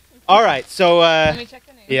 All right, so let me check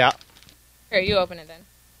the name. Yeah. Here, you open it then.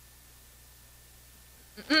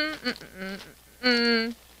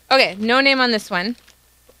 Okay, no name on this one.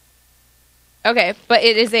 Okay, but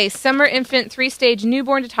it is a summer infant 3-stage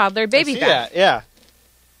newborn to toddler baby bath. Yeah.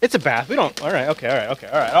 It's a bath. We don't. All right. Okay.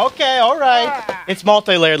 It's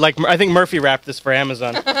multi-layered. Like I think Murphy wrapped this for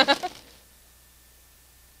Amazon.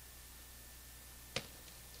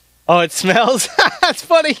 Oh, it smells. That's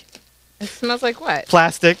funny. It smells like what?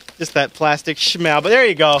 Plastic. Just that plastic smell. But there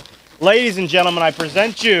you go, ladies and gentlemen. I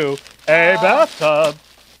present you a bathtub.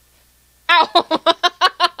 Ow.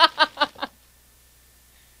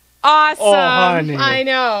 Awesome. Oh, honey. I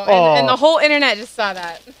know. Oh. And the whole internet just saw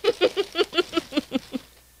that.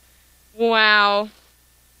 Wow.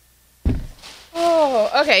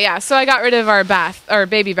 Oh, okay, yeah. So I got rid of our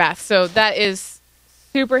baby bath. So that is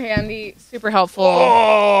super handy, super helpful.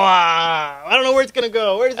 Oh, I don't know where it's going to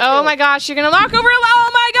go. Where does it go? Oh my gosh, you're going to knock over a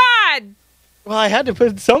Oh my god. Well, I had to put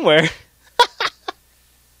it somewhere.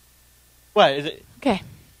 What is it? Okay.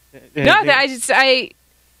 No,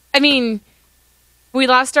 I mean, we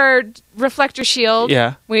lost our reflector shield.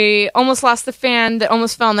 Yeah. We almost lost the fan that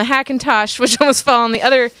almost fell on the Hackintosh, which almost fell on the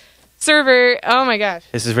other server. Oh my gosh.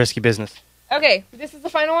 This is risky business. Okay, this is the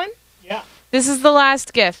final one? Yeah. This is the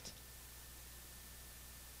last gift.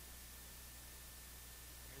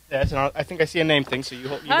 Yes, and I think I see a name thing, so you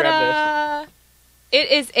grab this.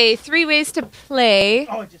 It is a 3 ways to play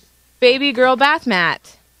baby girl bath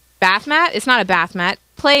mat. Bath mat? It's not a bath mat.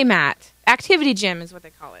 Play mat. Activity gym is what they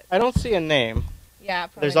call it. I don't see a name. Yeah,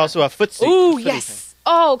 probably There's not. also a footsie. Ooh, yes. Thing.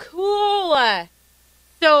 Oh, cool.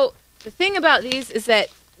 So the thing about these is that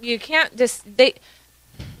you can't just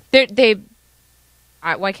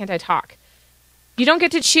why can't I talk? You don't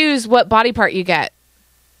get to choose what body part you get.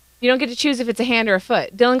 You don't get to choose if it's a hand or a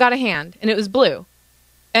foot. Dylan got a hand, and it was blue.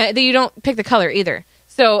 You don't pick the color either.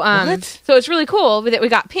 So, so it's really cool that we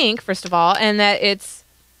got pink, first of all, and that it's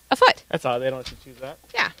a foot. That's odd. They don't let you choose that.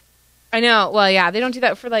 Yeah. I know. Well, yeah, they don't do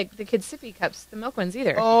that for, like, the kids' sippy cups, the milk ones,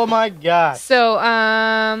 either. Oh, my God. So,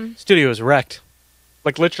 Studio is wrecked.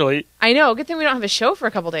 Like, literally. I know. Good thing we don't have a show for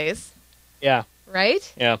a couple days. Yeah.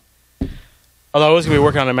 Right? Yeah. Although I was going to be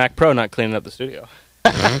working on a Mac Pro, not cleaning up the studio.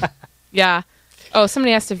 Yeah. Oh,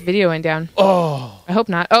 somebody asked if video went down. Oh. I hope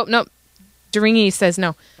not. Oh, no. Doringy says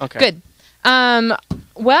no. Okay. Good.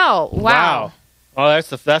 Well, wow. Oh, that's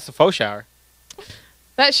the FauxShower.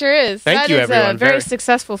 That sure is. Thank you, everyone. That is a very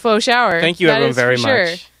successful FauxShower. Thank you, everyone, very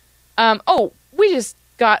much. Oh, we just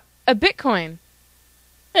got a Bitcoin.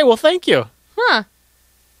 Hey, well, thank you. Huh.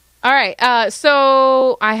 All right.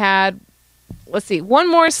 So I had, let's see, one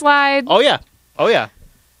more slide. Oh, yeah.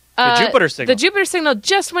 The Jupiter signal. The Jupiter signal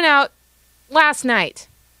just went out last night.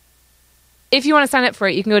 if you want to sign up for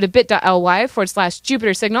it, you can go to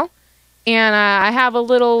bit.ly/Jupiter Signal. And I have a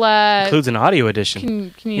little... includes an audio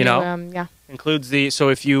edition. Can you know? Yeah. Includes the... So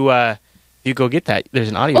if you go get that, there's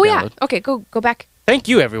an audio download. Yeah. Okay, go back. Thank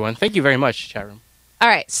you, everyone. Thank you very much, chat room. All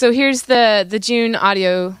right, so here's the June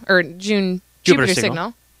audio, or June Jupiter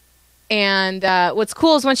Signal. And what's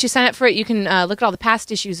cool is once you sign up for it, you can look at all the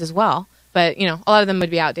past issues as well. But, a lot of them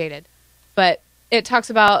would be outdated. But it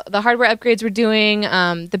talks about the hardware upgrades we're doing,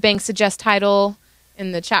 the bank suggest title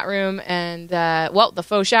in the chat room, and, the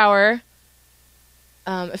FauxShower.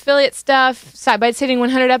 Affiliate stuff. Sidebites hitting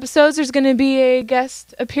 100 episodes. There's going to be a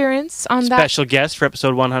guest appearance on that. Special guest for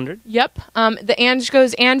episode 100. Yep. The Ange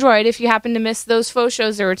Goes Android. If you happen to miss those faux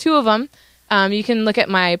shows, there were 2 of them. You can look at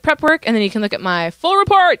my prep work, and then you can look at my full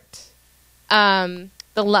report. The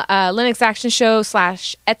Linux Action Show /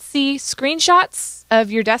 Etsy screenshots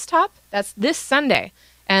of your desktop. That's this Sunday,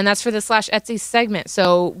 and that's for the /Etsy segment.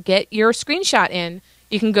 So get your screenshot in.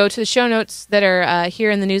 You can go to the show notes that are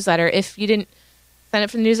here in the newsletter. If you didn't sign up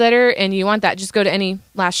for the newsletter and you want that, just go to any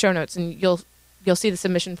last show notes and you'll see the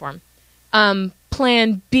submission form.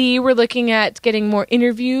 Plan B, we're looking at getting more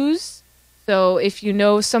interviews. So if you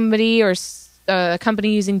know somebody or a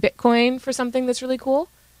company using Bitcoin for something that's really cool,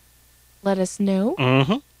 let us know.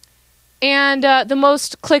 Mm-hmm. And the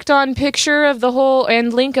most clicked on picture of the whole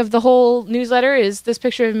and link of the whole newsletter is this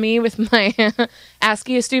picture of me with my ask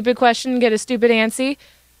you a stupid question, get a stupid answer.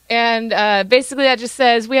 And basically that just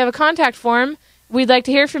says, we have a contact form. We'd like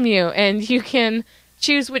to hear from you, and you can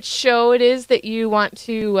choose which show it is that you want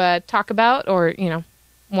to talk about, or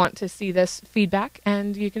want to see this feedback,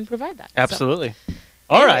 and you can provide that. Absolutely. So,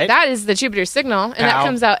 all right. That is the Jupiter Signal, and that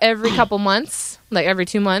comes out every couple months, like every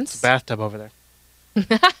 2 months. It's a bathtub over there.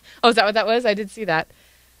 Oh, is that what that was? I did see that.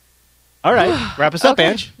 All right, wrap us up, Okay.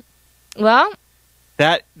 Ange. Well,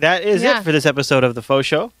 that is it for this episode of the Faux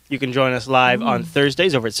Show. You can join us live on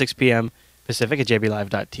Thursdays over at 6 p.m. Pacific at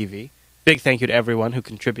jblive.tv. Big thank you to everyone who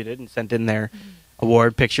contributed and sent in their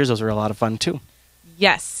award pictures. Those were a lot of fun, too.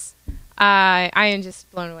 yes. I am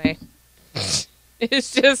just blown away.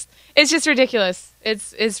 It's just ridiculous.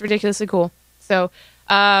 It's ridiculously cool. So,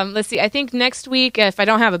 let's see. I think next week, if I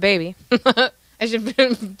don't have a baby, I should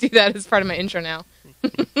do that as part of my intro now.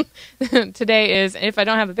 Today is if I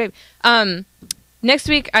don't have a baby. Next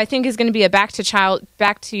week, I think, is going to be a back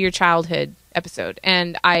to your childhood episode.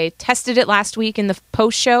 And I tested it last week in the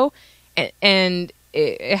post show, and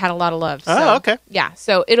it had a lot of love. So, oh, okay. Yeah,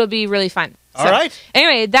 so it'll be really fun. All right.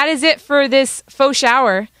 Anyway, that is it for this Faux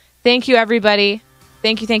Shower. Thank you, everybody.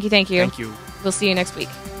 Thank you. Thank you. We'll see you next week.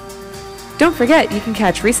 Don't forget, you can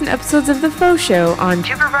catch recent episodes of The Faux Show on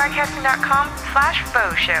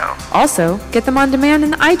JupiterBroadcasting.com/FauxShow. Also, get them on demand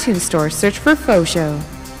in the iTunes store. Search for Faux Show.